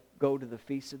 They're going to go to the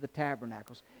Feast of the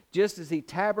Tabernacles. Just as He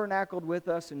tabernacled with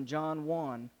us in John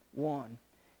 1:1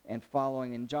 and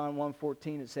following. In John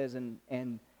 1:14 it says,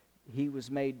 and He was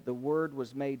made, the Word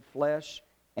was made flesh,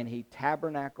 and He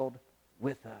tabernacled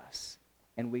with us.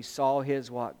 And we saw His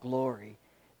what? Glory.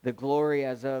 The glory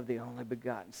as of the only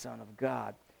begotten Son of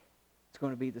God. It's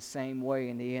going to be the same way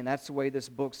in the end. That's the way this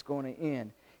book's going to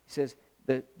end. He says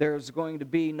that there's going to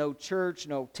be no church,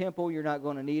 no temple. You're not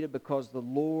going to need it because the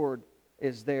Lord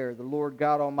is there. The Lord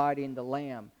God Almighty and the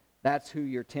Lamb. That's who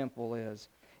your temple is.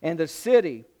 And the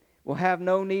city will have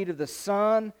no need of the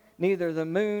sun, neither the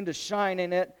moon to shine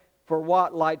in it, for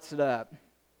what lights it up?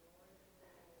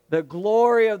 The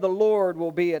glory of the Lord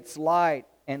will be its light,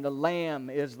 and the Lamb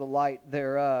is the light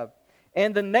thereof.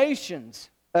 And the nations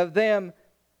of them,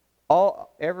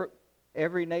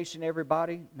 every nation,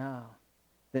 everybody? No.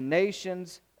 The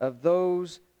nations of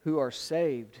those who are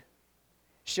saved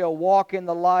shall walk in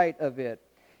the light of it.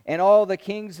 And all the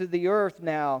kings of the earth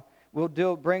now will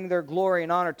bring their glory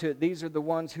and honor to it. These are the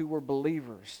ones who were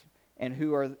believers and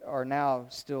who are now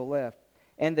still left.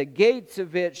 And the gates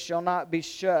of it shall not be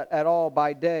shut at all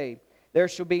by day. There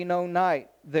shall be no night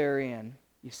therein.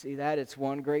 You see that? It's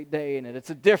one great day, isn't it?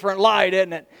 It's a different light,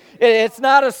 isn't it? It's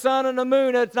not a sun and a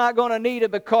moon. It's not going to need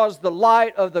it because the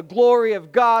light of the glory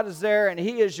of God is there, and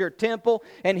He is your temple,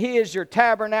 and He is your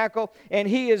tabernacle, and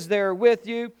He is there with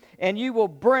you, and you will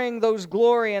bring those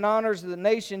glory and honors of the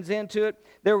nations into it.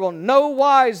 There will no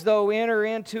wise, though, enter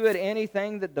into it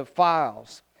anything that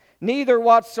defiles. Neither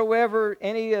whatsoever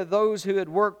any of those who had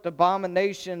worked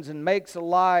abominations and makes a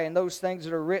lie, and those things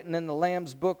that are written in the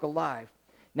Lamb's book of life.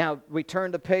 Now, we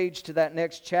turn the page to that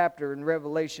next chapter in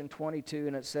Revelation 22,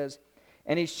 and it says,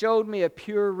 and He showed me a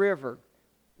pure river.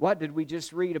 What did we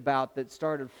just read about that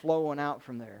started flowing out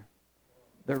from there?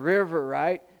 The river,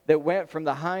 right? That went from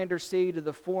the hinder sea to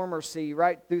the former sea,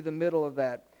 right through the middle of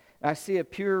that. And I see a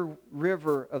pure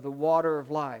river of the water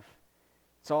of life.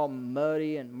 It's all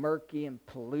muddy and murky and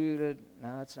polluted.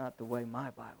 No, that's not the way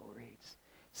my Bible reads.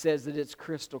 It says that it's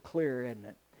crystal clear, isn't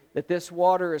it? That this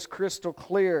water is crystal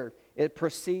clear. It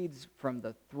proceeds from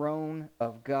the throne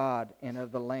of God and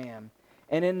of the Lamb.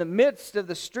 And in the midst of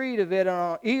the street of it,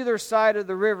 on either side of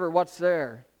the river, what's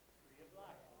there?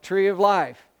 Tree of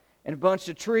life. And a bunch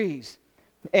of trees.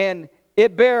 And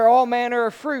it bare all manner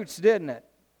of fruits, didn't it?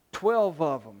 12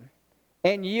 of them.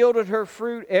 And yielded her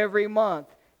fruit every month.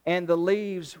 And the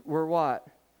leaves were what?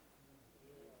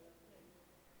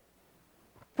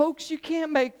 Folks, you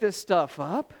can't make this stuff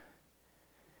up.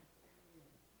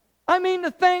 I mean,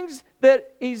 the things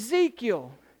that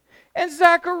Ezekiel and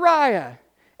Zechariah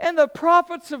and the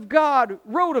prophets of God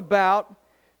wrote about,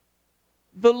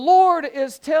 the Lord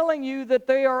is telling you that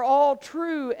they are all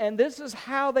true, and this is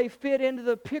how they fit into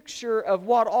the picture of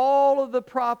what all of the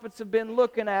prophets have been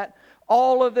looking at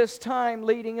all of this time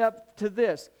leading up to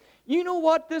this. You know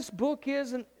what this book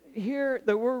is here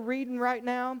that we're reading right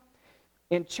now?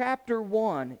 In chapter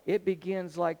 1, it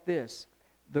begins like this.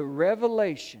 The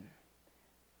revelation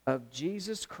of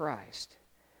Jesus Christ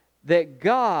that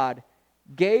God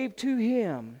gave to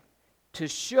Him to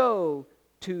show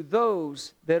to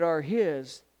those that are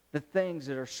His the things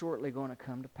that are shortly going to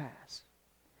come to pass.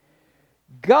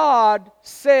 God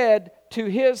said to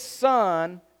His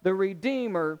Son, the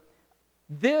Redeemer,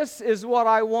 this is what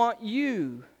I want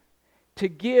you to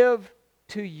give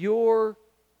to your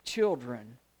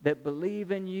children that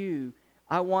believe in you.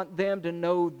 I want them to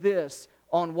know this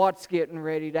on what's getting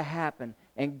ready to happen.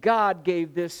 And God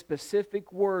gave this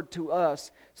specific word to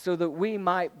us so that we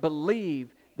might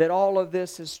believe that all of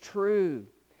this is true. And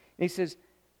He says,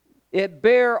 it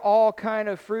bare all kind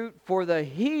of fruit for the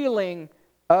healing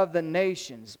of the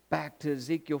nations. Back to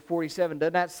Ezekiel 47.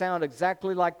 Doesn't that sound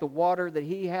exactly like the water that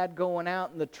he had going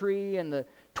out in the tree, and the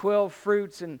 12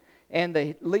 fruits and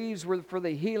the leaves were for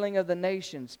the healing of the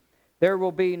nations? There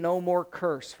will be no more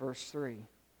curse, verse 3.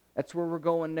 That's where we're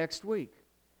going next week.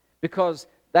 Because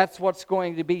that's what's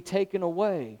going to be taken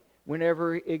away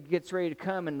whenever it gets ready to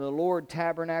come and the Lord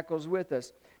tabernacles with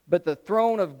us. But the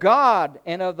throne of God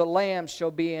and of the Lamb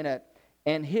shall be in it,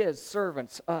 and His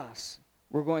servants, us.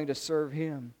 We're going to serve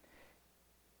Him.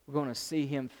 We're going to see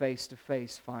Him face to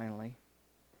face finally.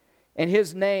 And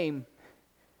His name,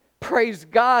 praise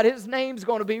God, His name's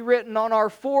going to be written on our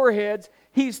foreheads.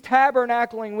 He's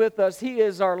tabernacling with us. He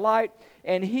is our light,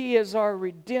 and He is our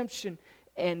redemption.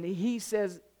 And He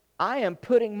says, I am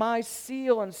putting my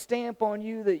seal and stamp on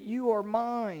you that you are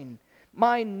mine.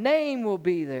 My name will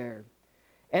be there.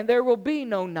 And there will be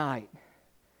no night.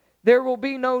 There will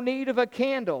be no need of a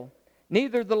candle,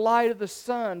 neither the light of the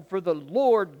sun, for the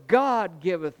Lord God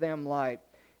giveth them light.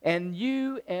 And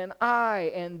you and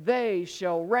I and they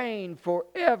shall reign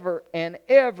forever and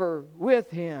ever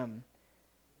with Him.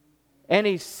 And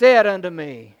He said unto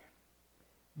me,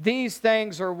 these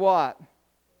things are what?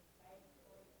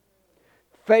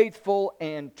 Faithful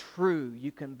and true.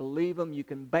 You can believe them, you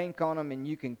can bank on them, and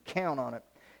you can count on it.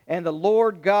 And the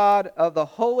Lord God of the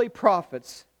holy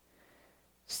prophets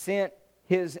sent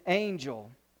His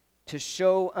angel to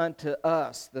show unto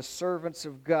us, the servants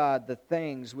of God, the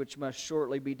things which must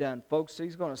shortly be done. Folks,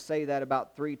 He's going to say that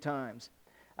about 3 times.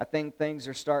 I think things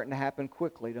are starting to happen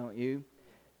quickly, don't you?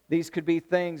 These could be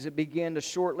things that begin to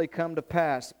shortly come to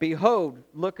pass. Behold,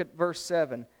 look at verse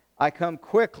 7. I come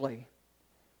quickly.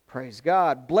 Praise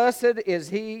God. Blessed is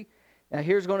he. Now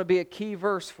here's going to be a key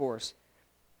verse for us.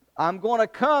 I'm going to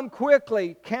come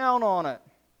quickly. Count on it.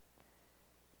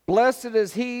 Blessed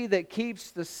is he that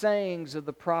keeps the sayings of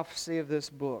the prophecy of this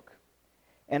book.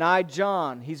 And I,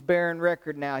 John, he's bearing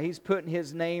record now. He's putting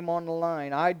his name on the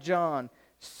line. I, John,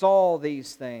 saw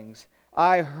these things.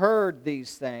 I heard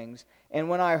these things. And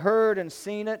when I heard and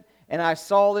seen it, and I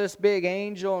saw this big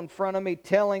angel in front of me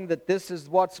telling that this is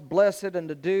what's blessed and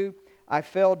to do, I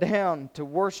fell down to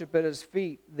worship at His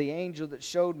feet, the angel that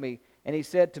showed me. And he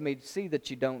said to me, see that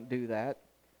you don't do that.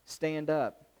 Stand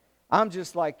up. I'm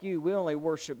just like you. We only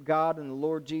worship God and the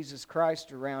Lord Jesus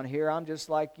Christ around here. I'm just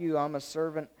like you. I'm a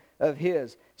servant of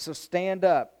His. So stand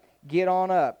up. Get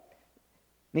on up.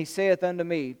 And He saith unto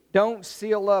me, don't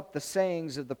seal up the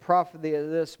sayings of the prophecy of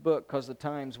this book, because the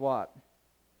time's what?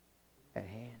 At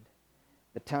hand.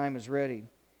 The time is ready.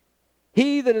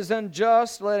 He that is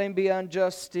unjust, let him be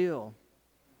unjust still.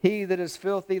 He that is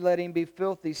filthy, let him be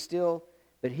filthy still.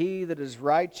 But he that is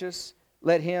righteous,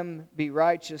 let him be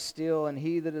righteous still. And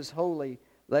he that is holy,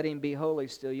 let him be holy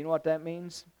still. You know what that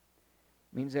means?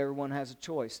 It means everyone has a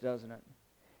choice, doesn't it?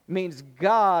 It means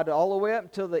God, all the way up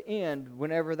until the end,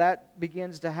 whenever that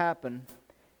begins to happen,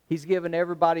 He's given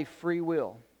everybody free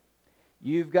will.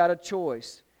 You've got a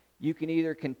choice. You can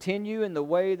either continue in the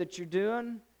way that you're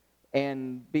doing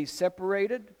and be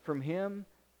separated from Him,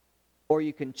 or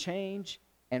you can change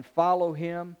and follow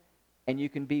Him, and you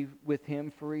can be with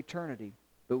Him for eternity.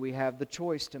 But we have the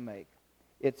choice to make.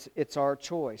 It's our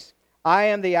choice. I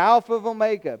am the Alpha of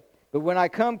Omega. But when I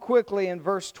come quickly, in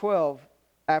verse 12,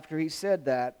 after He said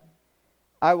that,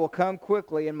 I will come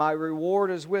quickly, and my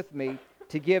reward is with me,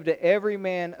 to give to every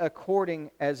man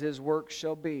according as his work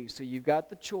shall be. So you've got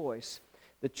the choice.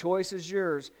 The choice is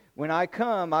yours. When I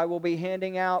come, I will be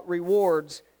handing out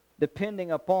rewards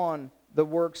depending upon the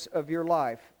works of your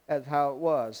life, as how it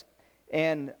was.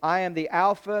 And I am the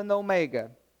Alpha and the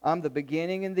Omega. I'm the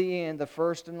beginning and the end, the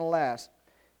first and the last.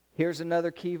 Here's another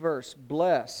key verse.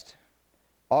 Blessed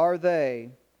are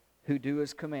they who do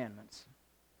His commandments.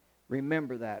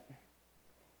 Remember that.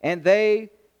 And they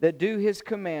that do His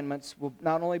commandments will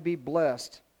not only be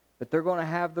blessed, but they're going to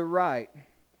have the right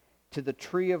to the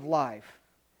tree of life.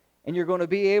 And you're going to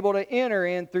be able to enter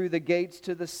in through the gates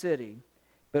to the city.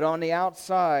 But on the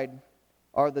outside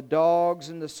are the dogs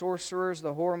and the sorcerers,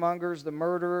 the whoremongers, the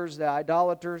murderers, the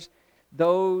idolaters,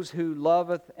 those who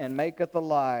loveth and maketh a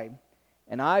lie.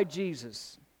 And I,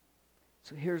 Jesus,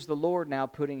 so here's the Lord now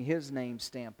putting His name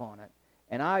stamp on it.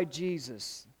 And I,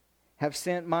 Jesus, have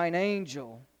sent mine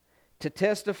angel to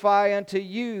testify unto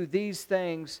you these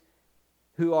things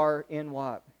who are in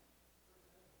what?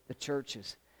 The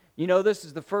churches. You know, this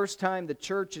is the first time the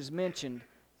church is mentioned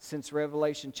since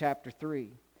Revelation chapter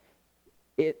 3.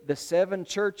 The 7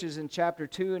 churches in chapter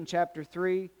 2 and chapter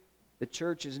 3, the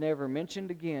church is never mentioned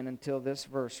again until this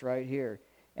verse right here.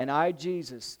 And I,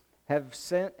 Jesus, have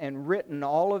sent and written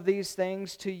all of these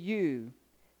things to you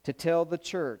to tell the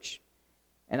church.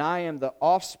 And I am the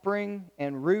offspring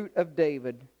and root of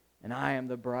David, and I am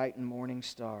the bright and morning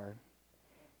star.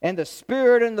 And the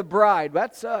Spirit and the bride,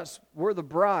 that's us, we're the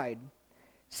bride,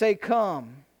 say,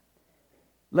 come.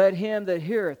 Let him that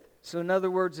heareth. So in other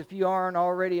words, if you aren't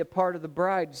already a part of the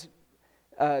bride's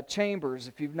chambers,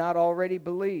 if you've not already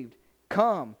believed,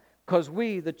 come. Because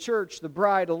we, the church, the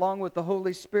bride, along with the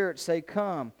Holy Spirit, say,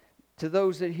 come. To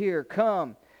those that hear,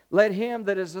 come. Let him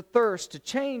that is athirst to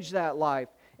change that life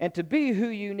and to be who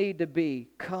you need to be,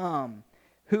 come.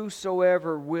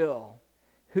 Whosoever will.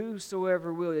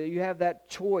 Whosoever will. You have that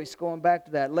choice going back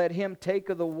to that. Let him take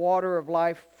of the water of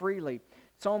life freely.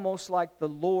 It's almost like the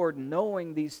Lord,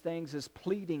 knowing these things, is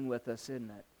pleading with us,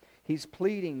 isn't it? He's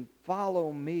pleading,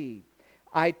 follow me.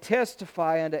 I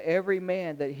testify unto every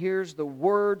man that hears the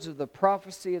words of the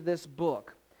prophecy of this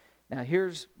book. Now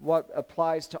here's what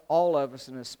applies to all of us,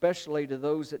 and especially to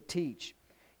those that teach.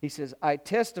 He says, I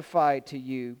testify to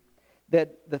you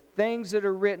that the things that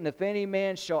are written, if any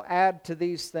man shall add to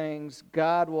these things,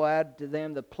 God will add to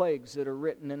them the plagues that are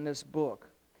written in this book.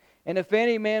 And if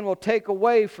any man will take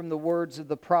away from the words of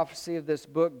the prophecy of this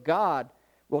book, God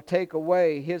will take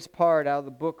away his part out of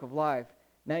the book of life.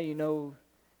 Now you know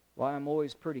why I'm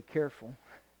always pretty careful.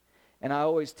 And I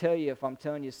always tell you if I'm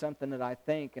telling you something that I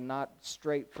think and not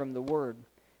straight from the Word,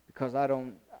 because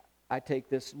I take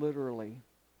this literally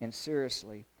and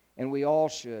seriously, and we all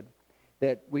should,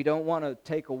 that we don't want to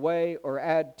take away or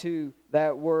add to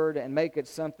that Word and make it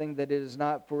something that it is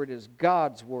not, for it is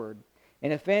God's Word.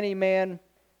 And if any man,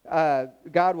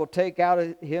 God will take out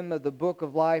of him of the book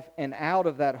of life and out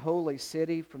of that holy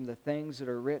city from the things that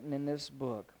are written in this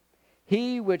book.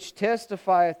 He which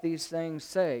testifieth these things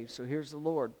say, so here's the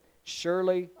Lord,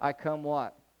 surely I come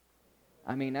what?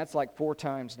 I mean, that's like 4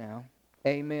 times now.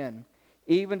 Amen.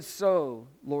 Even so,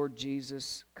 Lord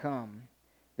Jesus, come.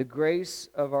 The grace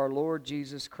of our Lord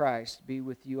Jesus Christ be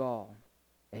with you all.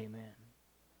 Amen.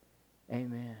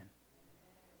 Amen.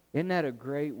 Isn't that a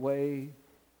great way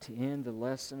to end the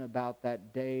lesson about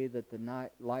that day that the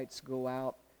night lights go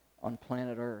out on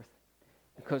planet Earth?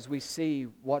 Because we see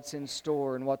what's in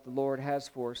store and what the Lord has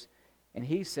for us. And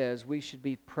He says we should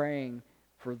be praying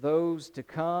for those to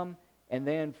come, and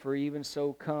then for even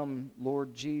so come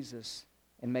Lord Jesus.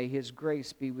 And may His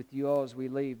grace be with you all as we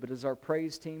leave. But as our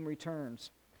praise team returns,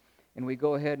 and we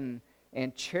go ahead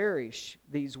and cherish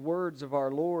these words of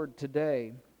our Lord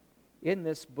today, in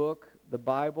this book, the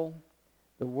Bible,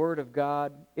 the Word of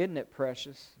God, isn't it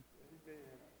precious?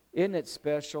 Isn't it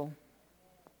special?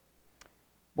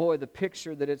 Boy, the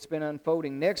picture that it's been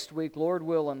unfolding. Next week, Lord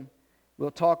willing,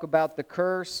 we'll talk about the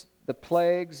curse, the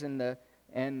plagues, and the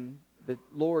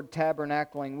Lord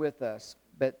tabernacling with us.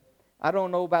 But I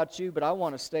don't know about you, but I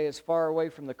want to stay as far away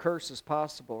from the curse as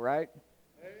possible, right?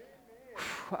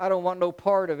 I don't want no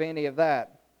part of any of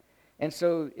that. And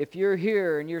so if you're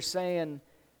here and you're saying,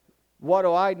 what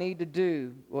do I need to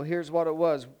do? Well, here's what it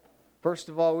was. First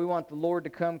of all, we want the Lord to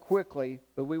come quickly,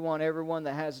 but we want everyone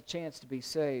that has a chance to be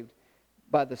saved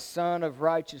by the Son of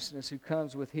Righteousness who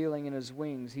comes with healing in His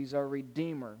wings. He's our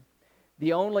Redeemer.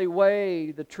 The only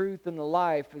way, the truth, and the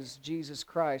life is Jesus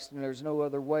Christ, and there's no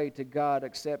other way to God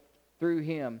except through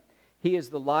Him. He is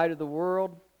the light of the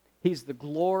world. He's the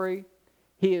glory.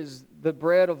 He is the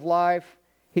bread of life.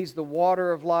 He's the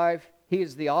water of life. He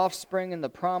is the offspring and the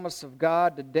promise of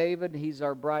God to David. He's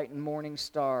our bright and morning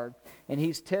star. And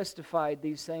He's testified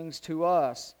these things to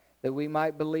us that we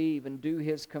might believe and do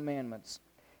His commandments.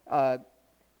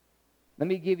 Let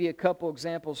me give you a couple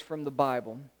examples from the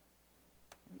Bible.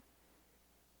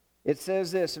 It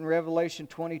says this in Revelation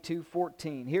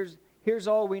 22:14. Here's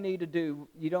all we need to do.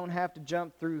 You don't have to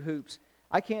jump through hoops.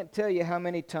 I can't tell you how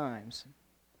many times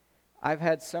I've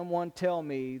had someone tell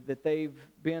me that they've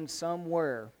been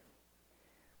somewhere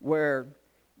where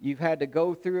you've had to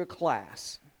go through a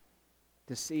class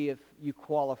to see if you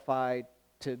qualify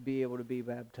to be able to be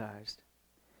baptized.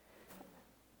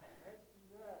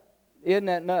 Isn't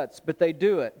that nuts? But they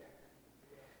do it.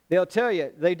 They'll tell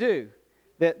you, they do.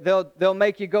 That they'll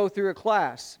make you go through a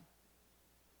class.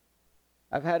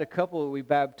 I've had a couple that we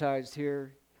baptized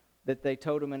here that they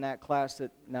told them in that class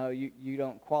that, no, you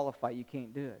don't qualify, you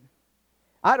can't do it.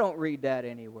 I don't read that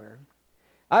anywhere.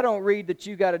 I don't read that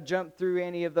you got to jump through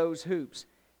any of those hoops.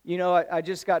 You know, I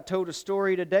just got told a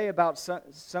story today about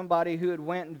somebody who had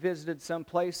went and visited some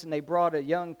place, and they brought a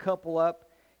young couple up,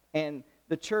 and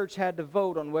the church had to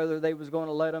vote on whether they was going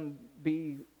to let them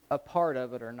be a part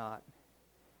of it or not.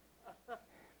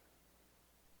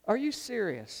 Are you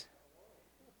serious?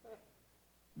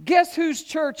 Guess whose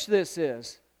church this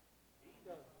is?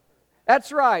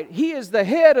 That's right. He is the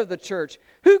head of the church.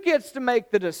 Who gets to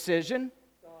make the decision?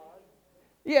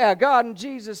 Yeah, God and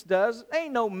Jesus does.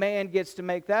 Ain't no man gets to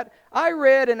make that. I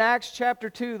read in Acts chapter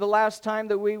 2 the last time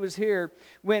that we was here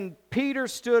when Peter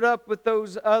stood up with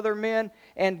those other men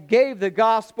and gave the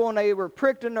gospel, and they were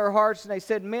pricked in their hearts, and they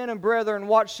said, "Men and brethren,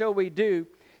 what shall we do?"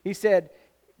 He said,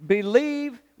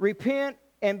 "Believe, repent,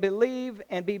 and believe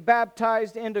and be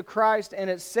baptized into Christ." And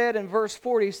it said in verse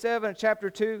 47 of chapter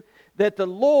 2 that the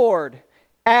Lord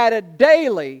added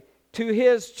daily to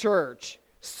His church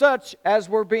such as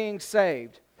were being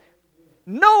saved.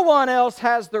 No one else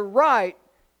has the right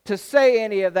to say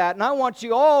any of that. And I want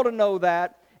you all to know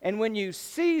that. And when you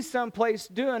see someplace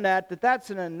doing that, that's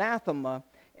an anathema.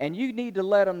 And you need to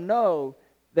let them know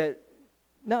that,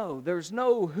 no, there's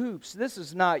no hoops. This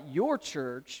is not your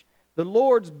church. The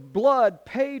Lord's blood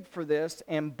paid for this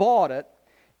and bought it.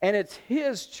 And it's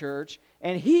His church.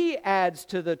 And He adds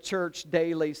to the church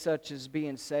daily such as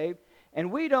being saved.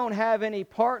 And we don't have any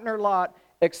partner lot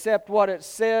except what it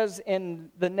says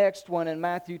in the next one in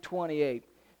Matthew 28.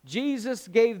 Jesus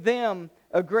gave them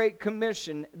a great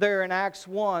commission there in Acts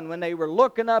 1 when they were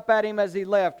looking up at Him as He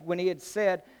left, when He had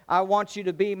said, "I want you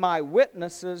to be my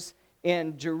witnesses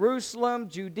in Jerusalem,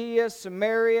 Judea,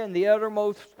 Samaria, and the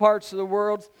uttermost parts of the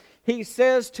world." He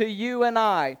says to you and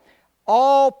I,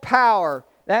 all power,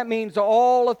 that means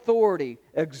all authority,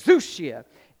 exousia,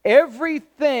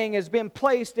 everything has been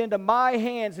placed into my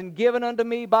hands and given unto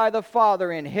me by the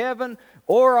Father in heaven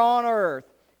or on earth.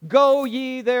 Go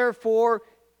ye therefore,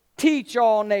 teach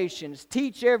all nations,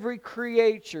 teach every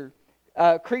creature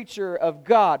of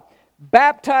God,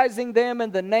 baptizing them in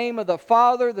the name of the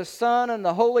Father, the Son, and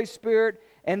the Holy Spirit.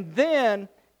 And then,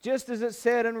 just as it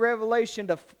said in Revelation,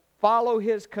 to follow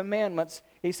His commandments,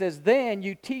 He says, then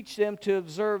you teach them to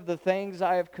observe the things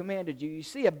I have commanded you. You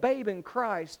see, a babe in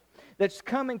Christ that's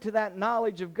coming to that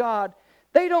knowledge of God,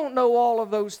 they don't know all of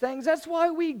those things. That's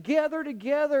why we gather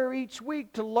together each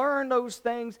week to learn those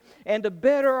things and to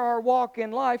better our walk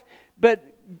in life. But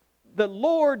the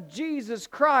Lord Jesus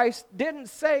Christ didn't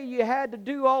say you had to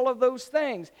do all of those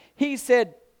things. He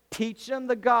said, teach them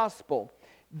the gospel.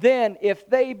 Then, if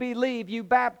they believe, you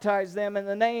baptize them in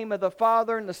the name of the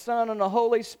Father and the Son and the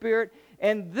Holy Spirit.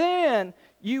 And then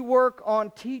you work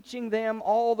on teaching them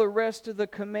all the rest of the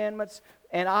commandments.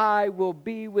 And I will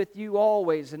be with you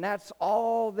always. And that's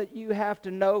all that you have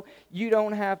to know. You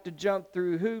don't have to jump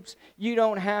through hoops. You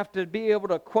don't have to be able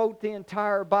to quote the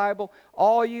entire Bible.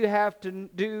 All you have to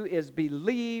do is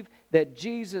believe that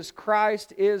Jesus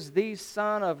Christ is the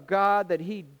Son of God, that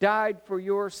He died for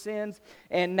your sins.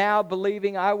 And now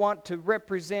believing, I want to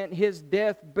represent His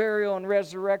death, burial, and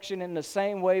resurrection in the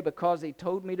same way because He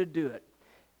told me to do it.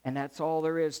 And that's all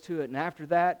there is to it. And after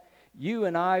that, you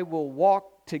and I will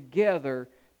walk together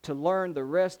to learn the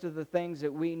rest of the things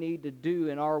that we need to do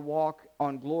in our walk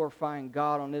on glorifying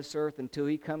God on this earth until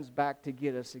He comes back to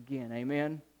get us again.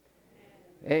 Amen?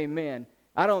 Amen.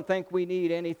 I don't think we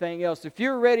need anything else. If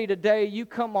you're ready today, you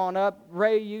come on up.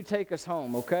 Ray, you take us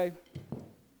home, okay?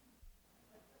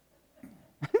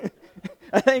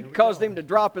 I think it caused him to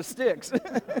drop his sticks.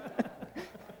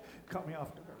 Cut me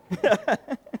off.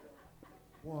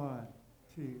 1,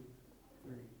 2.